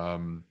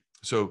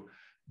 So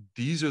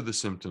these are the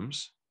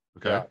symptoms.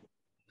 Okay.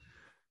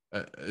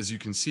 Yeah. As you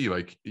can see,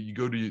 like you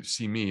go to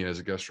see me as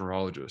a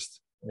gastroenterologist,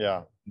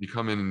 Yeah. You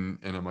come in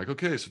and I'm like,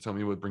 okay, so tell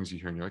me what brings you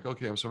here. And you're like,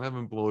 okay, so I'm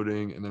having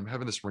bloating and then I'm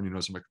having this runny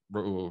nose. I'm like,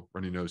 oh,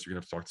 runny nose, you're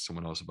gonna have to talk to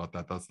someone else about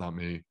that. That's not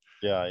me.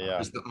 Yeah.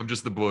 Yeah. I'm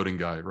just the bloating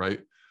guy, right?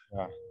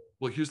 Yeah.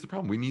 Well, here's the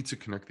problem. We need to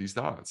connect these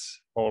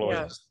dots. Totally.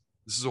 Yeah.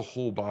 This is a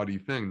whole body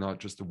thing, not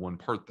just a one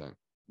part thing.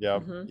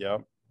 Yep. Mm-hmm.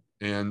 Yep.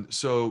 And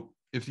so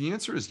if the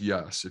answer is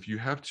yes, if you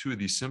have two of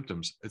these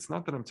symptoms, it's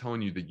not that I'm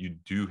telling you that you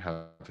do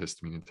have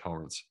histamine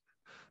intolerance,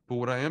 but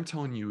what I am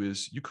telling you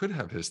is you could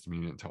have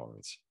histamine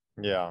intolerance.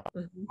 Yeah.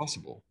 Mm-hmm.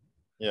 Possible.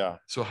 Yeah.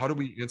 So how do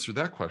we answer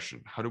that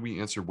question? How do we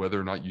answer whether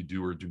or not you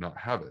do or do not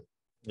have it?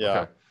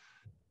 Yeah. Okay.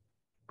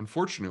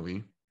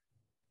 Unfortunately,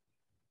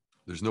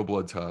 there's no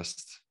blood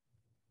test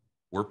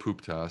or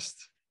poop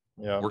test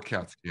or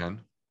CAT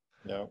scan.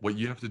 Yeah. What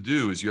you have to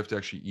do is you have to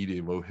actually eat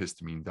a low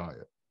histamine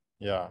diet.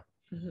 Yeah.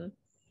 Mm-hmm.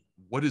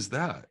 What is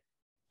that?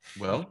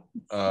 Well,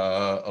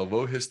 a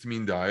low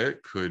histamine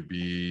diet could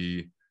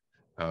be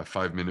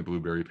 5-minute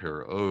blueberry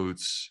pear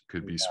oats,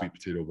 could be sweet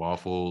potato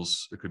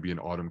waffles, it could be an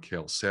autumn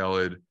kale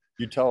salad.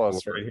 You tell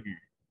us right here.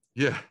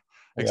 Yeah,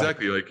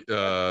 exactly.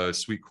 Like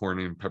sweet corn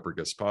and pepper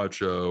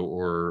gazpacho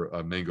or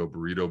a mango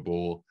burrito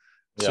bowl.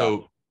 Yeah.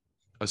 So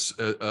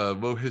a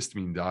low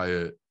histamine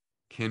diet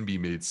can be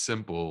made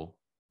simple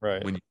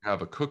when you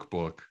have a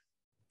cookbook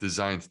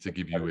designed to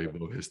give you a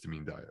low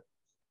histamine diet.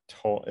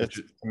 It's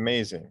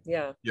amazing.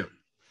 Yeah. Yeah.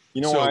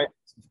 You know why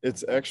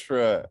it's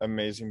extra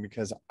amazing?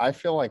 Because I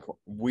feel like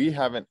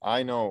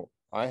I know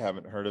I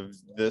haven't heard of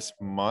this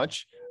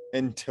much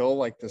until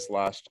like this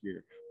last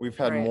year. We've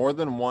had more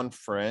than one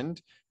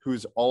friend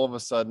who's all of a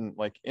sudden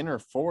like in her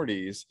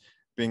 40s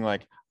being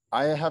like,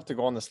 I have to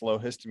go on this low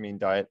histamine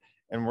diet.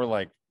 And we're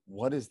like,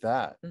 what is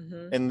that?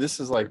 Mm-hmm. And this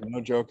is like no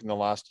joke, in the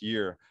last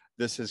year,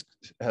 this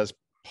has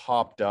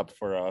popped up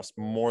for us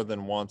more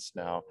than once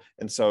now.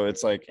 And so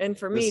it's like, and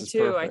for me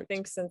too, I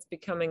think since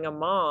becoming a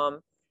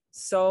mom,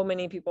 so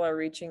many people are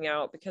reaching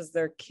out because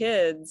their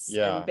kids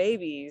and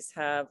babies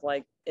have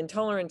like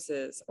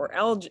intolerances or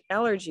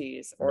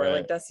allergies, or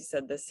like Dusty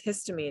said, this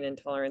histamine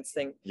intolerance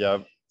thing.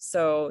 Yep.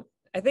 So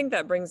I think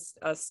that brings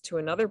us to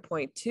another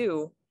point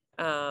too.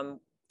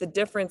 The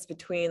difference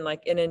between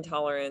like an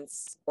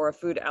intolerance or a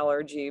food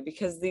allergy,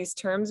 because these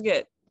terms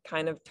get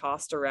kind of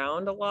tossed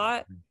around a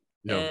lot.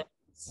 And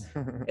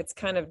it's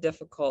kind of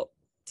difficult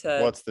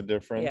to. What's the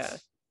difference? Yeah.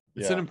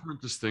 It's an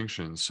important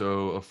distinction.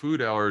 So a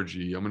food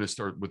allergy, I'm going to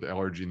start with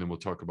allergy and then we'll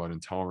talk about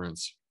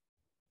intolerance.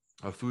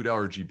 A food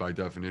allergy by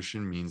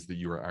definition means that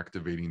you are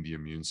activating the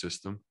immune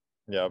system.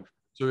 Yep.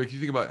 So if you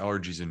think about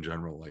allergies in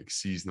general, like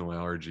seasonal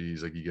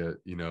allergies, like you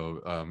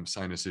get,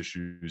 sinus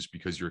issues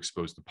because you're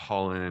exposed to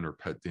pollen or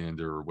pet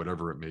dander or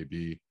whatever it may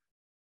be.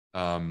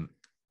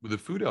 With a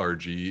food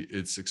allergy,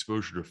 it's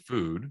exposure to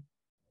food.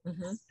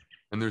 Mm-hmm.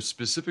 And there's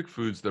specific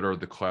foods that are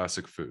the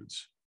classic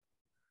foods: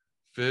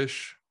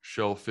 fish,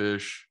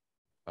 shellfish,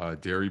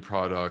 dairy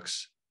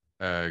products,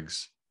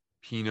 eggs,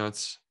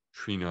 peanuts,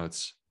 tree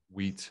nuts,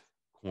 wheat,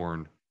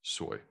 corn,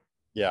 soy.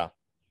 Yeah.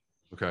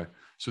 Okay.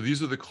 So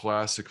these are the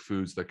classic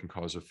foods that can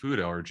cause a food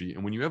allergy.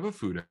 And when you have a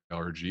food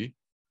allergy,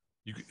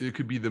 it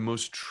could be the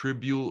most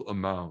trivial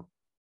amount,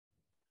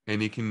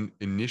 and it can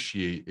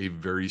initiate a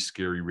very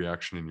scary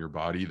reaction in your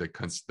body that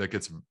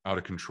gets out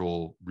of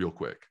control real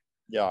quick.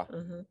 Yeah.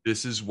 Mm-hmm.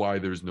 This is why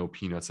there's no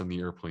peanuts on the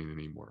airplane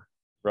anymore.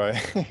 Right.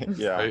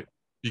 Yeah. Right?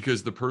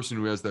 Because the person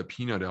who has that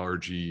peanut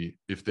allergy,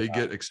 if they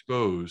get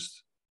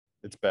exposed,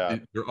 it's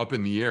bad. They're up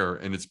in the air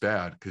and it's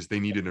bad because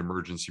they need an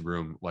emergency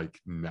room like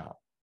now.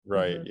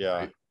 Right. Mm-hmm. Yeah.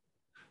 Right?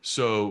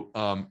 So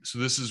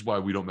this is why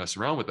we don't mess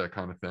around with that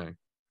kind of thing.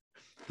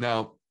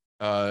 Now,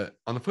 on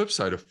the flip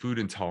side of food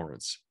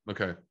intolerance,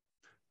 okay,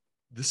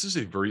 this is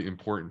a very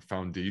important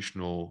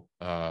foundational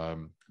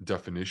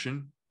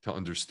definition to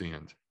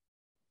understand.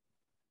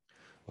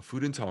 A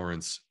food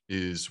intolerance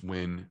is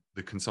when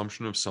the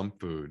consumption of some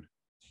food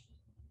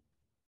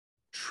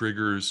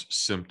triggers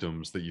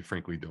symptoms that you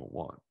frankly don't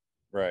want.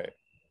 Right.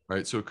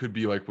 Right. So it could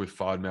be like with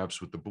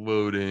FODMAPs with the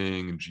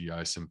bloating and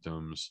GI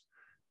symptoms.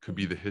 Could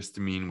be the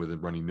histamine with a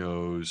runny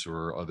nose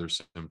or other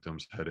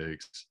symptoms,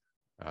 headaches,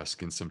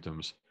 skin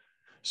symptoms.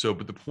 So,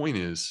 but the point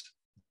is,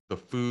 the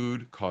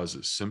food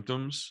causes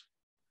symptoms,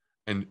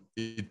 and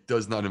it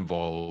does not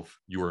involve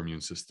your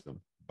immune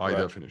system by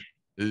definition.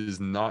 It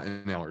is not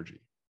an allergy.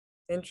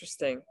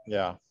 Interesting.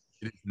 Yeah.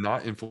 It is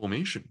not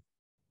inflammation.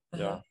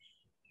 Yeah.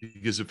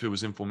 Because if it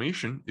was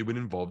inflammation, it would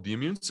involve the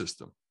immune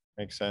system.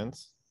 Makes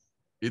sense.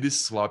 It is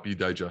sloppy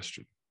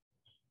digestion.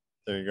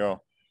 There you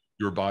go.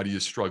 Your body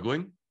is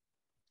struggling.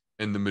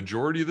 And the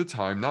majority of the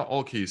time, not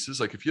all cases,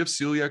 like if you have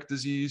celiac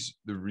disease,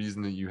 the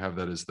reason that you have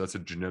that is that's a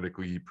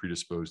genetically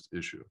predisposed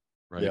issue,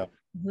 right? Yeah.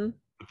 Mm-hmm.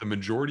 But the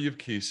majority of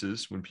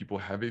cases when people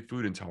have a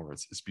food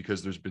intolerance is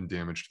because there's been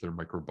damage to their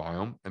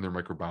microbiome, and their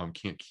microbiome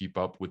can't keep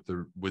up with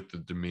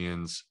the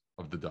demands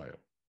of the diet.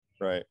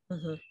 Right.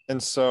 Mm-hmm.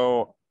 And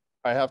so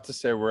I have to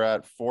say we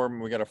got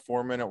a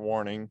 4-minute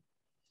warning,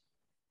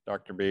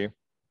 Dr. B.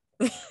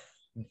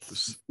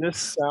 This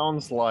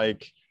sounds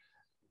like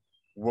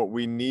what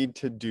we need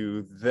to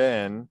do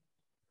then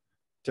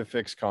to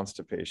fix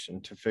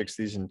constipation, to fix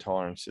these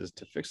intolerances,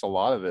 to fix a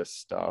lot of this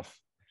stuff.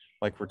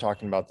 like we're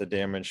talking about the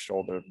damaged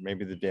shoulder,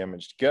 maybe the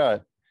damaged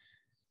gut,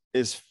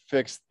 is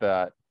fix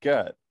that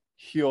gut,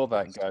 heal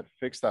that gut,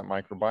 fix that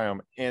microbiome.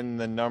 And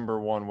the number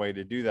one way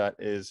to do that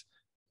is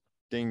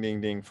ding,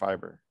 ding, ding,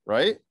 fiber,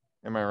 right?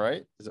 Am I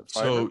right? Is it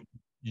fiber? So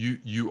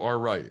you are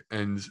right.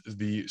 And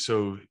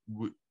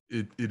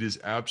it is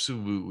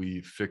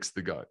absolutely fix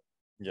the gut.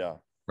 Yeah.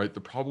 Right.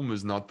 The problem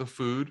is not the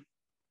food,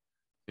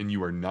 and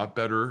you are not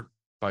better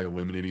by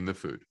eliminating the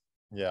food.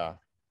 Yeah.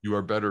 You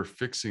are better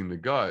fixing the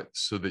gut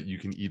so that you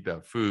can eat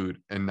that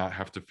food and not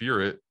have to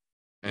fear it.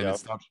 And it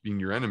stops being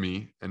your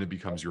enemy and it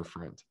becomes your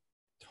friend.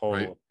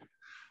 Totally. Right?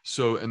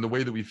 So, and the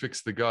way that we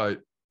fix the gut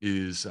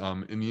is,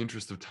 in the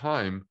interest of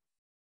time,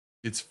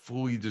 it's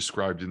fully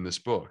described in this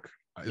book.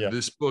 Yeah.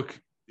 This book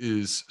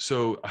is,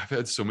 so I've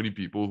had so many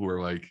people who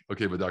are like,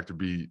 okay, but Dr.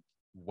 B,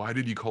 why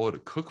did you call it a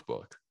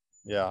cookbook?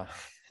 Yeah.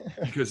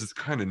 Because it's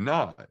kind of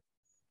not,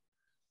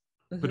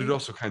 but it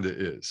also kind of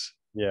is.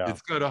 Yeah.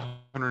 It's got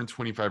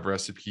 125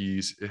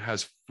 recipes. It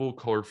has full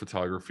color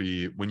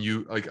photography. When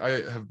you, like,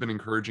 I have been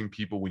encouraging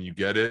people, when you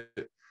get it,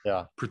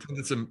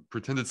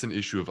 pretend it's an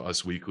issue of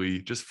Us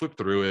Weekly. Just flip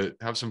through it,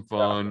 have some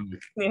fun,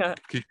 kick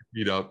your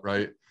feet up,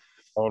 right?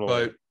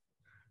 Totally.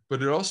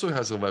 But it also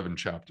has 11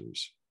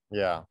 chapters.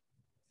 Yeah.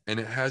 And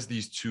it has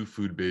these 2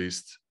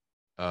 food-based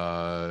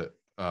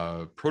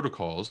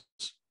protocols: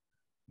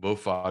 low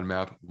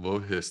FODMAP, low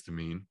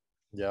histamine.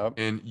 Yep.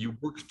 And you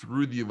work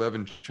through the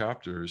 11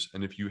 chapters.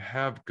 And if you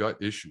have gut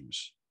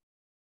issues,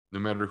 no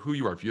matter who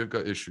you are, if you have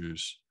gut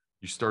issues,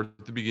 you start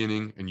at the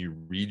beginning and you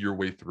read your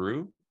way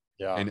through.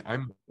 Yeah. And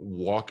I'm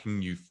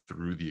walking you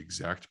through the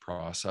exact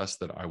process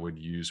that I would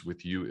use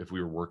with you if we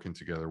were working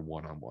together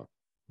one-on-one.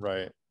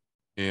 Right.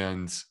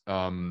 And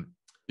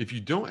if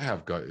you don't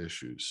have gut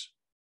issues,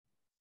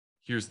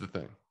 here's the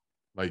thing.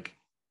 Like,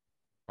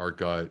 our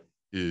gut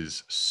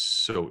is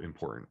so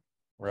important.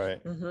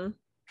 Right.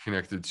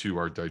 Connected to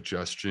our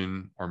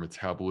digestion, our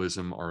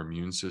metabolism, our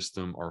immune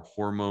system, our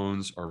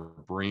hormones, our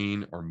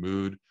brain, our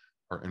mood,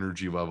 our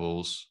energy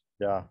levels.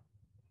 Yeah.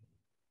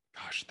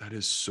 Gosh, that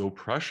is so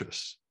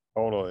precious.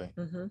 Totally.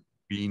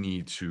 We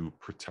need to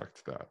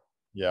protect that.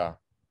 Yeah.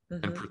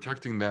 And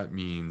protecting that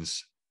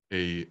means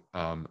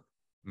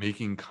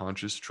making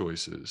conscious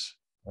choices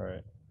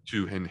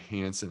to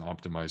enhance and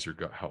optimize your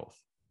gut health.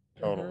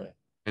 Totally.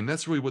 And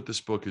that's really what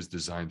this book is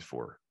designed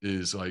for,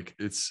 is like,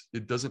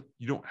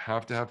 you don't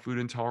have to have food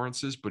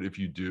intolerances, but if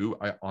you do,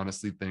 I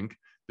honestly think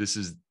this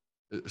is,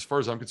 as far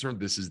as I'm concerned,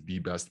 this is the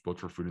best book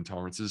for food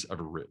intolerances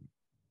ever written.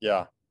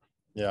 Yeah.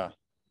 Yeah.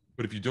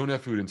 But if you don't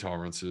have food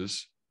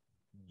intolerances,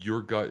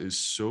 your gut is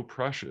so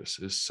precious,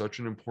 is such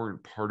an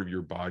important part of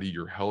your body,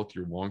 your health,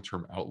 your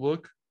long-term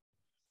outlook.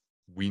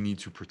 We need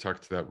to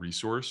protect that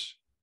resource.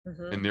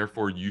 And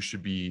therefore you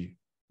should be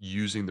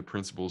using the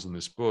principles in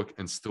this book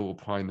and still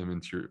applying them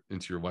into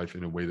your life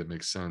in a way that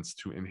makes sense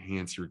to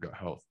enhance your gut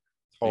health.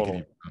 Make it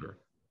even better.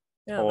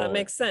 Yeah, that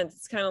makes sense.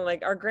 It's kind of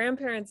like our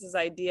grandparents'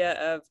 idea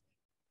of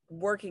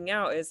working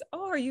out is,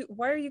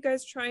 why are you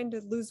guys trying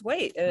to lose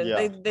weight?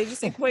 And they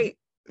just equate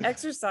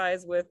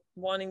exercise with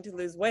wanting to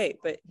lose weight,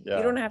 but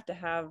you don't have to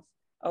have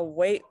a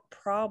weight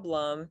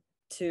problem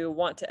to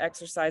want to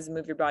exercise and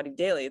move your body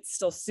daily. It's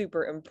still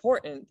super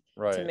important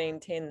to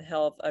maintain the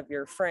health of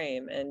your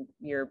frame and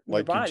your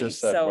body. Like you just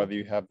said, whether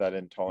you have that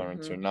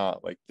intolerance or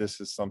not, like,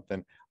 this is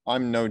something,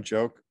 I'm no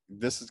joke.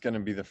 This is going to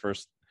be the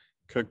first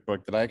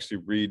cookbook that I actually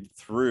read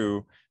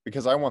through,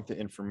 because I want the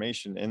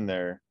information in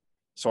there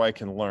so I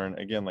can learn,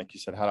 again, like you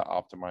said, how to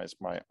optimize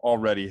my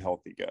already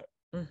healthy gut.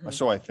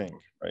 So I think,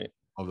 right?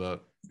 All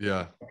that.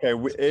 Yeah. Okay.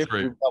 We've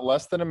got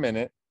less than a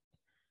minute.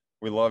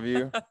 We love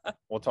you.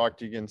 We'll talk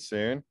to you again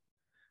soon.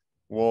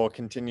 We'll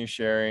continue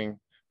sharing.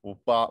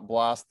 We'll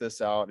blast this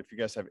out. If you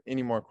guys have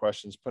any more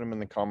questions, put them in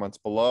the comments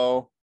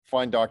below.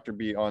 Find Dr.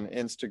 B on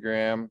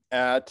Instagram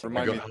at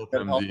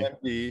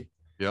GutHealthMD.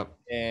 Yep.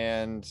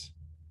 And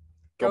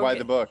go buy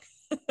the book.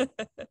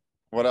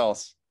 What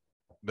else?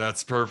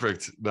 That's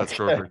perfect. That's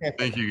perfect.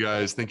 Thank you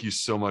guys. Thank you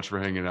so much for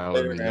hanging out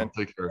with me.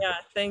 Take care. Yeah,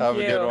 thank you. Have a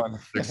good one.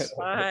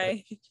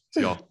 Bye. See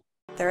y'all.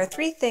 There are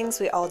 3 things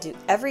we all do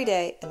every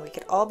day, and we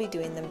could all be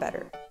doing them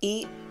better.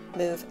 Eat,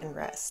 move, and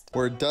rest.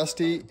 We're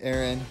Dusty,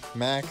 Erin,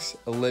 Max,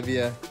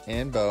 Olivia,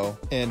 and Bo,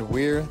 and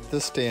we're the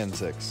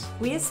Stanzics.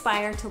 We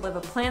aspire to live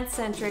a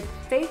plant-centric,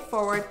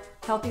 faith-forward,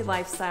 healthy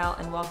lifestyle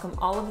and welcome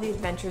all of the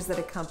adventures that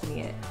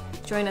accompany it.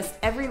 Join us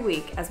every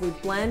week as we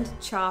blend,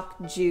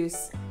 chop,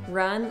 juice,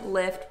 run,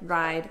 lift,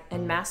 ride,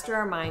 and master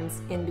our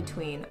minds in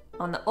between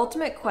on the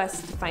ultimate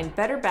quest to find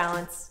better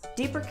balance,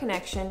 deeper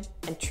connection,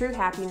 and true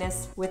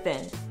happiness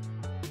within.